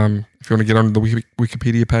 If you want to get on the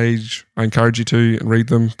Wikipedia page, I encourage you to and read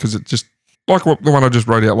them because it's just like what the one I just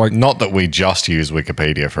wrote out. Like, Not that we just use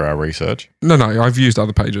Wikipedia for our research. no, I've used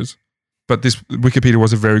other pages, but this Wikipedia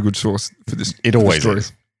was a very good source for this. It for this always story.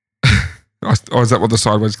 is. Is that what the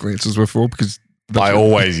sideways glances were for? Because I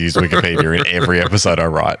always use Wikipedia in every episode I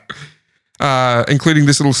write. including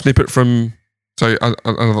this little snippet from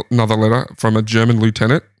another letter from a German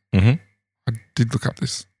lieutenant. Mhm. I did look up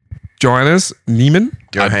this. Johannes Niemann.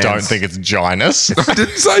 I don't think it's Jonas. I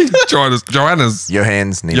didn't say Johannes. Johannes.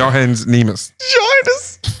 Johannes Niemann. Johannes Niemann.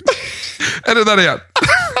 Jonas. Edit that out.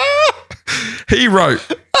 He wrote.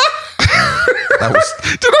 That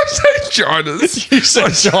was Did I say Johannes? You said I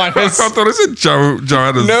Jonas. thought I said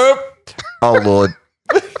Johannes. Nope. oh Lord.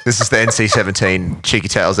 This is the NC-17 Cheeky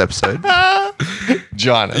Tales episode.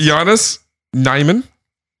 Jonas. Johannes Niemann.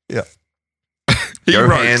 Yeah. He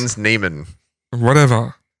Johannes Niemann. wrote.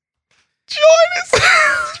 Whatever. Jonas.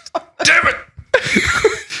 Damn it!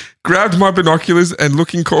 Grabbed my binoculars and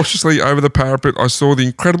looking cautiously over the parapet, I saw the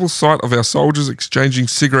incredible sight of our soldiers exchanging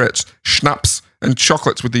cigarettes, schnapps, and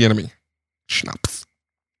chocolates with the enemy. Schnapps.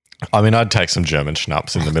 I mean, I'd take some German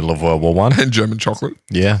schnapps in the middle of World War One. And German chocolate.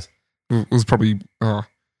 Yeah. It was probably,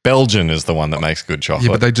 Belgian is the one that makes good chocolate.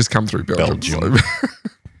 yeah, but they just come through Belgium. Belgium. so-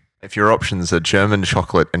 If your options are German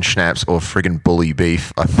chocolate and schnapps or friggin' bully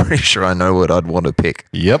beef, I'm pretty sure I know what I'd want to pick.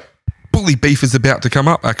 Yep. Bully beef is about to come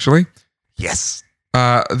up, actually. Yes.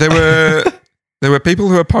 There were people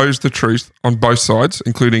who opposed the truce on both sides,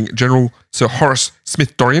 including General Sir Horace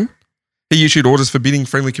Smith-Dorrien. He issued orders forbidding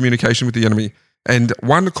friendly communication with the enemy. And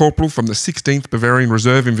one corporal from the 16th Bavarian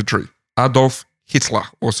Reserve Infantry, Adolf Hitler,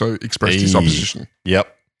 also expressed his Hey. opposition.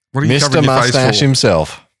 Yep. What are you Mr. covering your face Mustache for?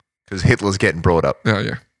 himself. Because Hitler's getting brought up.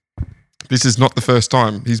 Yeah. This is not the first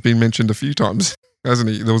time. He's been mentioned a few times, hasn't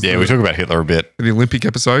he? There was Yeah, we talk about Hitler a bit. the Olympic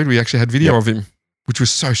episode. We actually had video Yep. of him, which was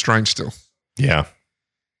so strange still. Yeah.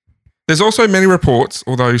 There's also many reports,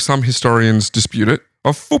 although some historians dispute it,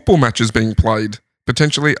 of football matches being played,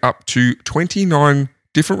 potentially up to 29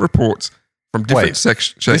 different reports from different Wait,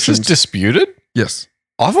 sections. This is disputed? Yes.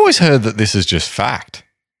 I've always heard that this is just fact.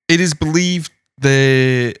 It is believed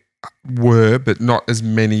there were, but not as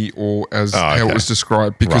many or as how okay. it was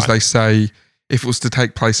described, because Right. they say if it was to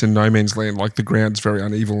take place in no man's land, like the ground's very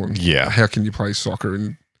uneven, and Yeah. how can you play soccer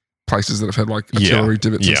in places that have had like Yeah. artillery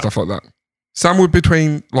divots and Yeah. stuff like that? Some would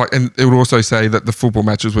between and it would also say that the football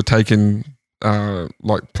matches were taken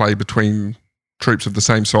played between troops of the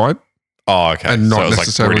same side. Oh, okay. And not so it was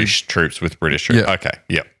necessarily- like British troops with British troops. Yeah. Okay.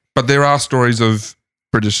 Yeah. But there are stories of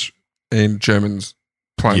British and Germans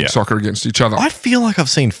playing Yeah. soccer against each other. I feel like I've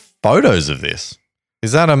seen photos of this.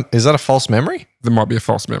 Is that a false memory? There might be a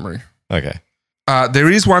false memory. Okay.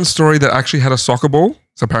 There is one story that actually had a soccer ball.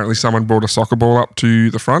 So apparently someone brought a soccer ball up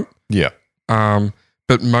to the front. Yeah.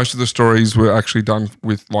 But most of the stories were actually done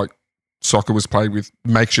with soccer was played with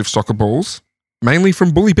makeshift soccer balls, mainly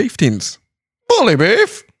from bully beef tins. Bully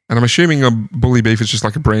beef. And I'm assuming a bully beef is just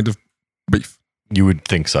like a brand of beef. You would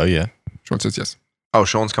think so, yeah. Sean says yes. Oh,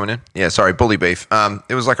 Sean's coming in. Yeah, sorry, bully beef.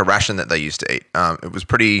 It was like a ration that they used to eat. It was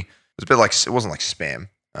was a bit like, it wasn't like spam,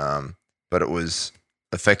 but it was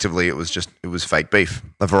effectively, it was fake beef.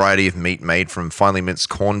 A variety of meat made from finely minced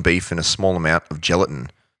corned beef and a small amount of gelatin.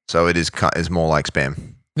 So it is more like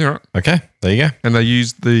spam. Yeah, right. Okay, there you go. And they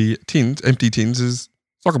used the empty tins as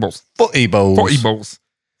soccer balls. Footy balls. Footy balls.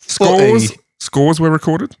 Footy. Scores were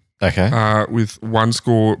recorded. Okay. With one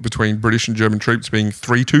score between British and German troops being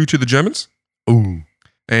 3-2 to the Germans. Ooh.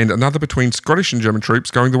 And another between Scottish and German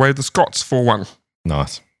troops going the way of the Scots, 4-1.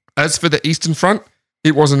 Nice. As for the Eastern Front,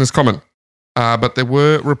 it wasn't as common. But there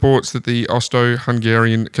were reports that the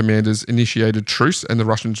Austro-Hungarian commanders initiated truce and the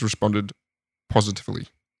Russians responded positively.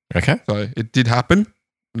 Okay. So it did happen,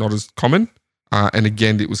 not as common. And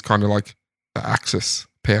again, it was kind of like the Axis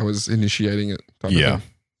powers initiating it. Type Yeah. of thing.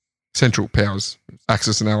 Central powers,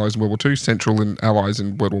 Axis and Allies in World War II, Central and Allies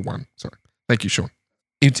in World War I. Sorry. Thank you, Sean.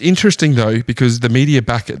 It's interesting, though, because the media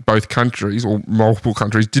back at both countries, or multiple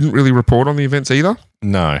countries, didn't really report on the events either.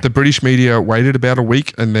 No. The British media waited about a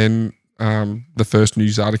week, and then the first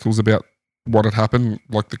news articles about what had happened,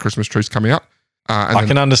 like the Christmas truce, coming out. I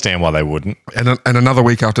can understand why they wouldn't. And another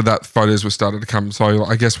week after that, photos were started to come. So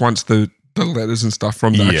I guess once the letters and stuff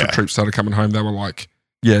from the actual troops started coming home, they were like,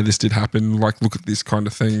 yeah, this did happen. Like, look at this kind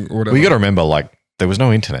of thing or whatever. Well, you got to remember, like, there was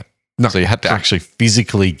no internet. No. So you had to actually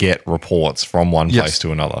physically get reports from one place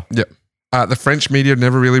to another. Yep. The French media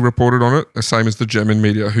never really reported on it, the same as the German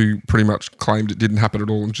media, who pretty much claimed it didn't happen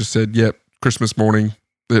at all and just said, yep, Christmas morning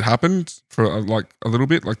it happened for like a little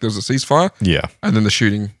bit, like there was a ceasefire. Yeah. And then the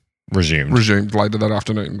shooting resumed later that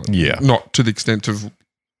afternoon. Yeah. Not to the extent of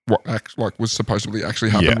what was supposedly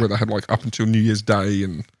actually happened, where they had like up until New Year's Day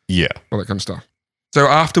and all that kind of stuff. So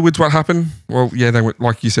afterwards, what happened? Well, yeah, they went,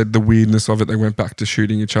 like you said, the weirdness of it. They went back to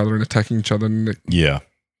shooting each other and attacking each other. And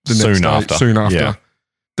Soon after. Yeah.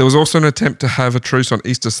 There was also an attempt to have a truce on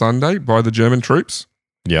Easter Sunday by the German troops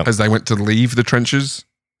as they went to leave the trenches,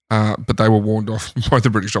 but they were warned off by the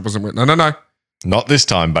British choppers and went, no. Not this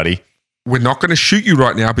time, buddy. We're not going to shoot you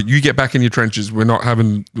right now, but you get back in your trenches. We're not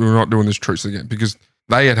doing this truce again, because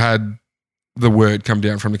they had the word come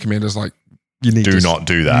down from the commanders like, you need do not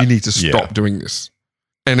do that. You need to stop doing this.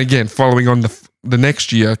 And again, following on the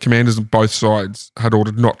next year, commanders on both sides had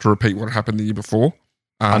ordered not to repeat what happened the year before.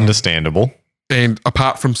 Understandable. And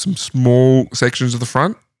apart from some small sections of the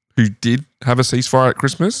front who did have a ceasefire at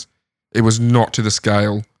Christmas, it was not to the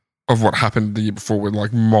scale of what happened the year before, with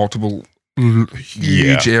like multiple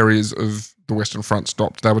huge areas of the Western Front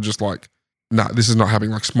stopped. They were just like, no, this is not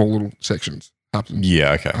happening, like small little sections happened.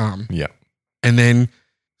 Yeah, okay. And then,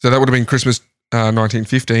 so that would have been Christmas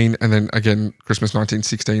 1915, and then again, Christmas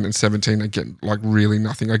 1916 and 17, again, like really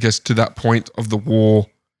nothing. I guess to that point of the war,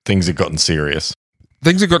 things had gotten serious.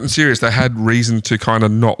 They had reason to kind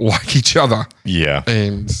of not like each other. Yeah.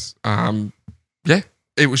 And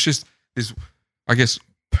it was just this, I guess,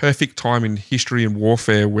 perfect time in history and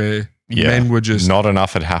warfare where men were just... Not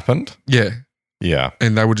enough had happened. Yeah. Yeah.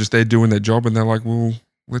 And they were just there doing their job, and they're like, well,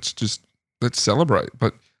 let's celebrate.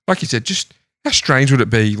 But like you said, just how strange would it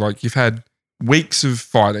be? Like, you've had weeks of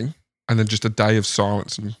fighting and then just a day of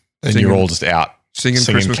silence. And you're all just out singing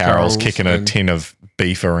Christmas carols, kicking a tin of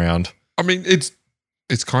beef around. I mean, it's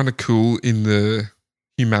kind of cool in the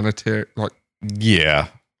humanitarian, like... Yeah.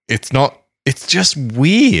 It's not... It's just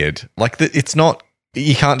weird. Like, it's not...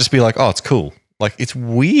 You can't just be like, oh, it's cool. Like, it's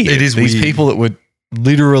weird. It is These weird. people that were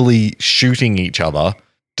literally shooting each other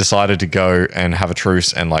decided to go and have a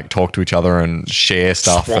truce and, like, talk to each other and share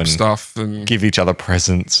stuff. Swap and stuff and... give each other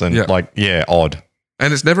presents and, odd.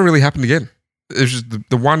 And it's never really happened again. It's just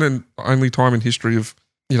the one and only time in history of,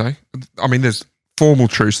 I mean, there's formal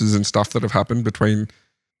truces and stuff that have happened between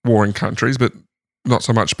warring countries, but not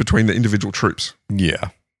so much between the individual troops. Yeah.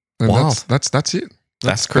 And Wild. that's it.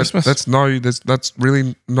 That's Christmas. That's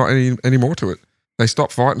really not any more to it. They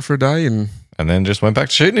stopped fighting for a day and then just went back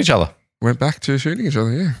to shooting each other. Went back to shooting each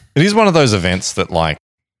other, yeah. It is one of those events that, like,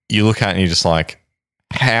 you look at and you're just like,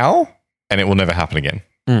 how? And it will never happen again.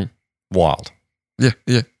 Wild. Yeah.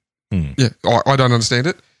 Yeah. I don't understand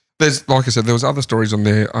it. There's, like I said, there was other stories on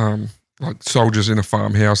there, like soldiers in a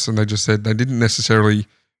farmhouse, and they just said they didn't necessarily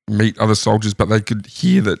meet other soldiers, but they could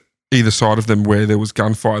hear that either side of them where there was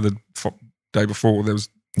gunfire the day before, there was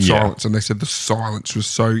silence, and they said the silence was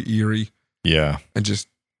so eerie. Yeah. And just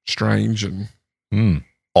strange and...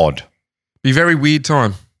 Odd. Be a very weird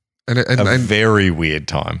time. And very weird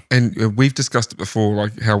time. And we've discussed it before,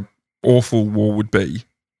 like how awful war would be.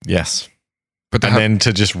 Yes. But then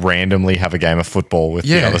to just randomly have a game of football with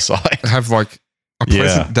the other side. Have like a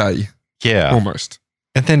pleasant day. Yeah. Almost.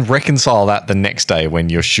 And then reconcile that the next day when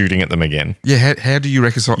you're shooting at them again. Yeah. How do you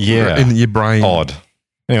reconcile in your brain? Odd.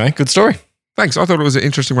 Anyway, good story. Thanks. I thought it was an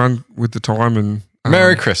interesting one with the time and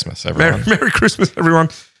Merry Christmas, everyone. Merry Christmas, everyone.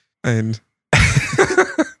 And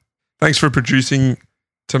thanks for producing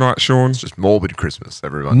tonight, Sean. It's just morbid Christmas,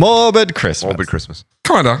 everyone. Morbid Christmas. Morbid Christmas.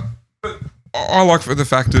 Kinda. But I like for the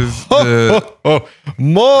fact of the,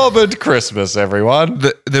 Morbid Christmas, everyone.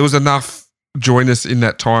 there was enough joyness in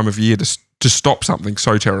that time of year to stop something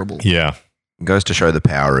so terrible. Yeah. It goes to show the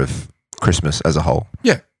power of Christmas as a whole.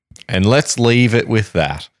 Yeah. And let's leave it with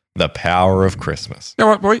that. The power of Christmas. You know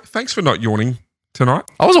what, boy? Thanks for not yawning tonight.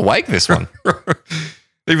 I was awake this one.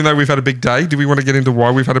 Even though we've had a big day, do we want to get into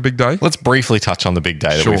why we've had a big day? Let's briefly touch on the big day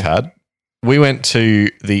that Sure. we've had. We went to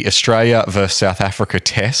the Australia versus South Africa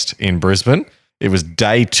test in Brisbane. It was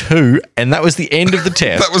day 2, and that was the end of the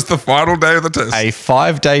test. That was the final day of the test. A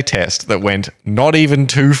 5-day test that went not even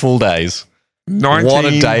 2 full days. 19 What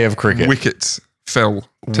a day of cricket. wickets fell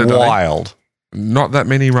today. Wild. Not that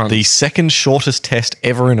many runs. The second shortest test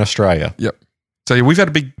ever in Australia. Yep. So yeah, we've had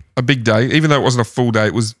a big day. Even though it wasn't a full day,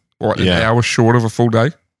 it was an hour short of a full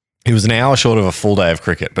day. It was an hour short of a full day of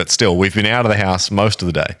cricket, but still, we've been out of the house most of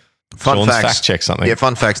the day. Fun Sean's facts. fact check something. Yeah,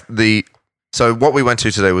 fun facts. So what we went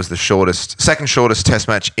to today was the second shortest test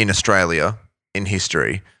match in Australia in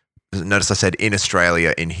history. Notice I said in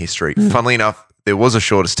Australia in history. Funnily enough, there was a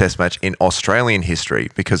shortest test match in Australian history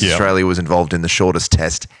because Australia was involved in the shortest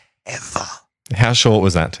test ever. How short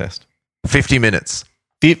was that test? 50 minutes.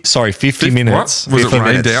 50 minutes. What? Was it 50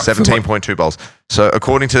 rained minutes, out? 17.2 bowls. So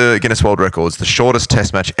according to Guinness World Records, the shortest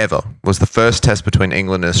test match ever was the first test between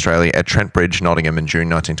England and Australia at Trent Bridge, Nottingham in June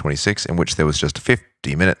 1926, in which there was just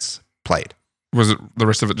 50 minutes played. Was it the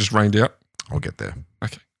rest of it just rained out? I'll get there.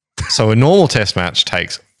 Okay. So a normal test match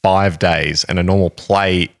takes 5 days, and a normal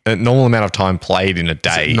amount of time played in a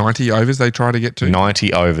day, 90 overs they try to get to?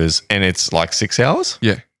 90 overs, and it's like 6 hours?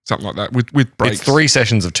 Yeah, something like that with breaks. It's 3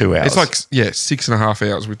 sessions of 2 hours. It's like 6.5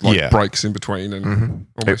 hours with breaks in between and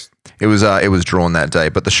almost. It was drawn that day,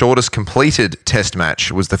 but the shortest completed test match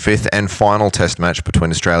was the 5th and final test match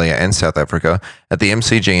between Australia and South Africa at the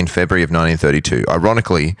MCG in February of 1932.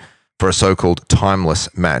 Ironically, for a so-called timeless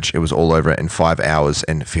match, it was all over in 5 hours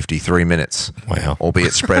and 53 minutes. Wow.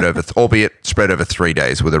 Albeit spread over 3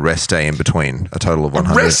 days with a rest day in between. A total of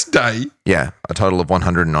 100. A rest day? Yeah, a total of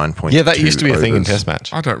 109.2. Yeah, that used to be a thing in overs. test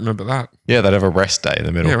match. I don't remember that. Yeah, they'd have a rest day in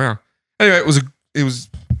the middle. Yeah, wow. Anyway, it was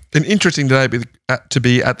an interesting day to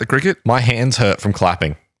be at the cricket. My hands hurt from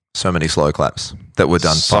clapping. So many slow claps that were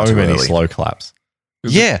done far So too many early. slow claps.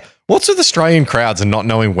 Yeah. What's with Australian crowds and not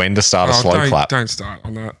knowing when to start a slow clap? Don't start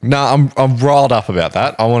on that. No, I'm riled up about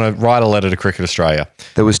that. I want to write a letter to Cricket Australia.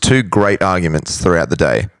 There was 2 great arguments throughout the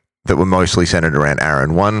day that were mostly centered around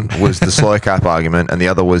Aaron. One was the slow clap argument, and the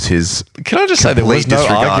other was his Can I just say there was complete no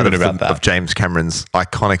disregard argument of, about that? of James Cameron's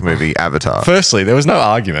iconic movie Avatar. Firstly, there was no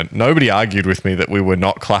argument. Nobody argued with me that we were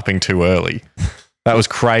not clapping too early. That was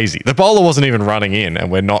crazy. The bowler wasn't even running in,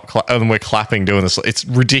 and we're clapping doing this. It's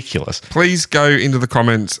ridiculous. Please go into the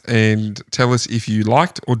comments and tell us if you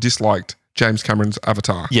liked or disliked James Cameron's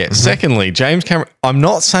Avatar. Yeah. Secondly, James Cameron. I'm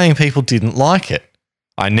not saying people didn't like it.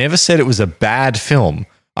 I never said it was a bad film.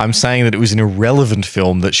 I'm saying that it was an irrelevant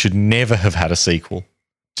film that should never have had a sequel.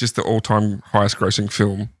 Just the all-time highest-grossing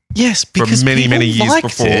film Yes, for because many, people many years liked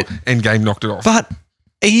before it. Endgame knocked it off. But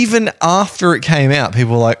even after it came out,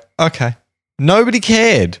 people were like, okay, nobody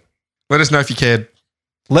cared. Let us know if you cared.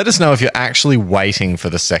 Let us know if you're actually waiting for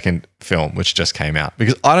the second film, which just came out,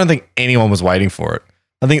 because I don't think anyone was waiting for it.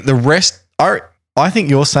 I think the rest I think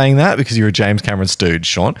you're saying that because you're a James Cameron stooge,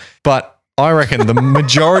 Sean, but I reckon the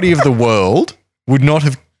majority of the world would not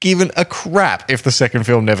have given a crap if the second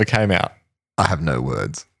film never came out. I have no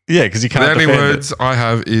words. Yeah, because you can't The only defend it. words I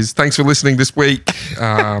have is thanks for listening this week.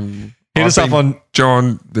 Hit us up on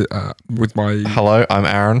John with my Hello, I'm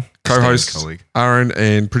Aaron. co-host colleague. Aaron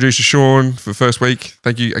and producer Sean for the first week.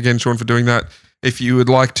 Thank you again, Sean, for doing that. If you would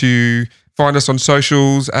like to find us on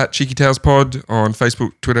socials at Cheeky Tales Pod on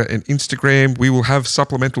Facebook, Twitter, and Instagram, we will have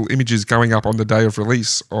supplemental images going up on the day of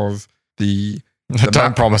release of the Don't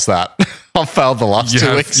map. promise that. I've failed the last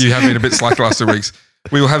 2 weeks. You have been a bit slack the last 2 weeks.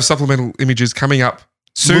 We will have supplemental images coming up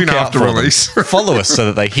soon Look out after for them. release. Follow us so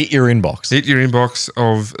that they hit your inbox. Hit your inbox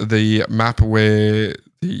of the map where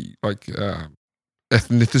the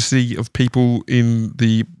ethnicity of people in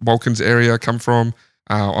the Balkans area come from.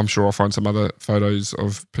 I'm sure I'll find some other photos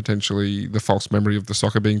of potentially the false memory of the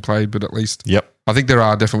soccer being played, but at least Yep. I think there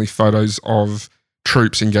are definitely photos of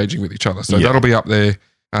troops engaging with each other. So Yeah. that'll be up there.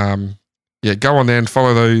 Go on there and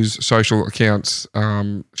follow those social accounts.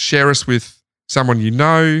 Share us with someone you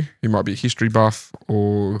know who might be a history buff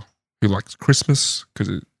or who likes Christmas, because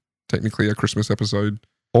it's technically a Christmas episode.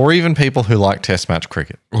 Or even people who like test match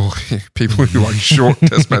cricket. Or people who like short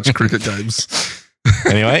test match cricket games.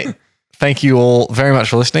 Anyway, thank you all very much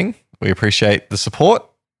for listening. We appreciate the support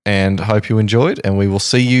and hope you enjoyed. And we will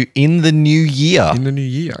see you in the new year. In the new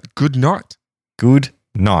year. Good night. Good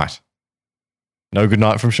night. No good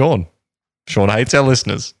night from Sean. Sean hates our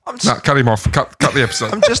listeners. No, cut him off. Cut the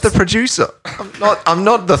episode. I'm just a producer. I'm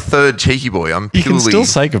not the third cheeky boy. I'm You purely. can still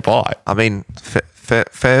say goodbye. I mean,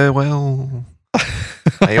 farewell.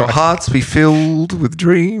 May your hearts be filled with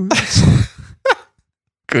dreams.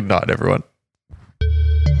 Good night, everyone.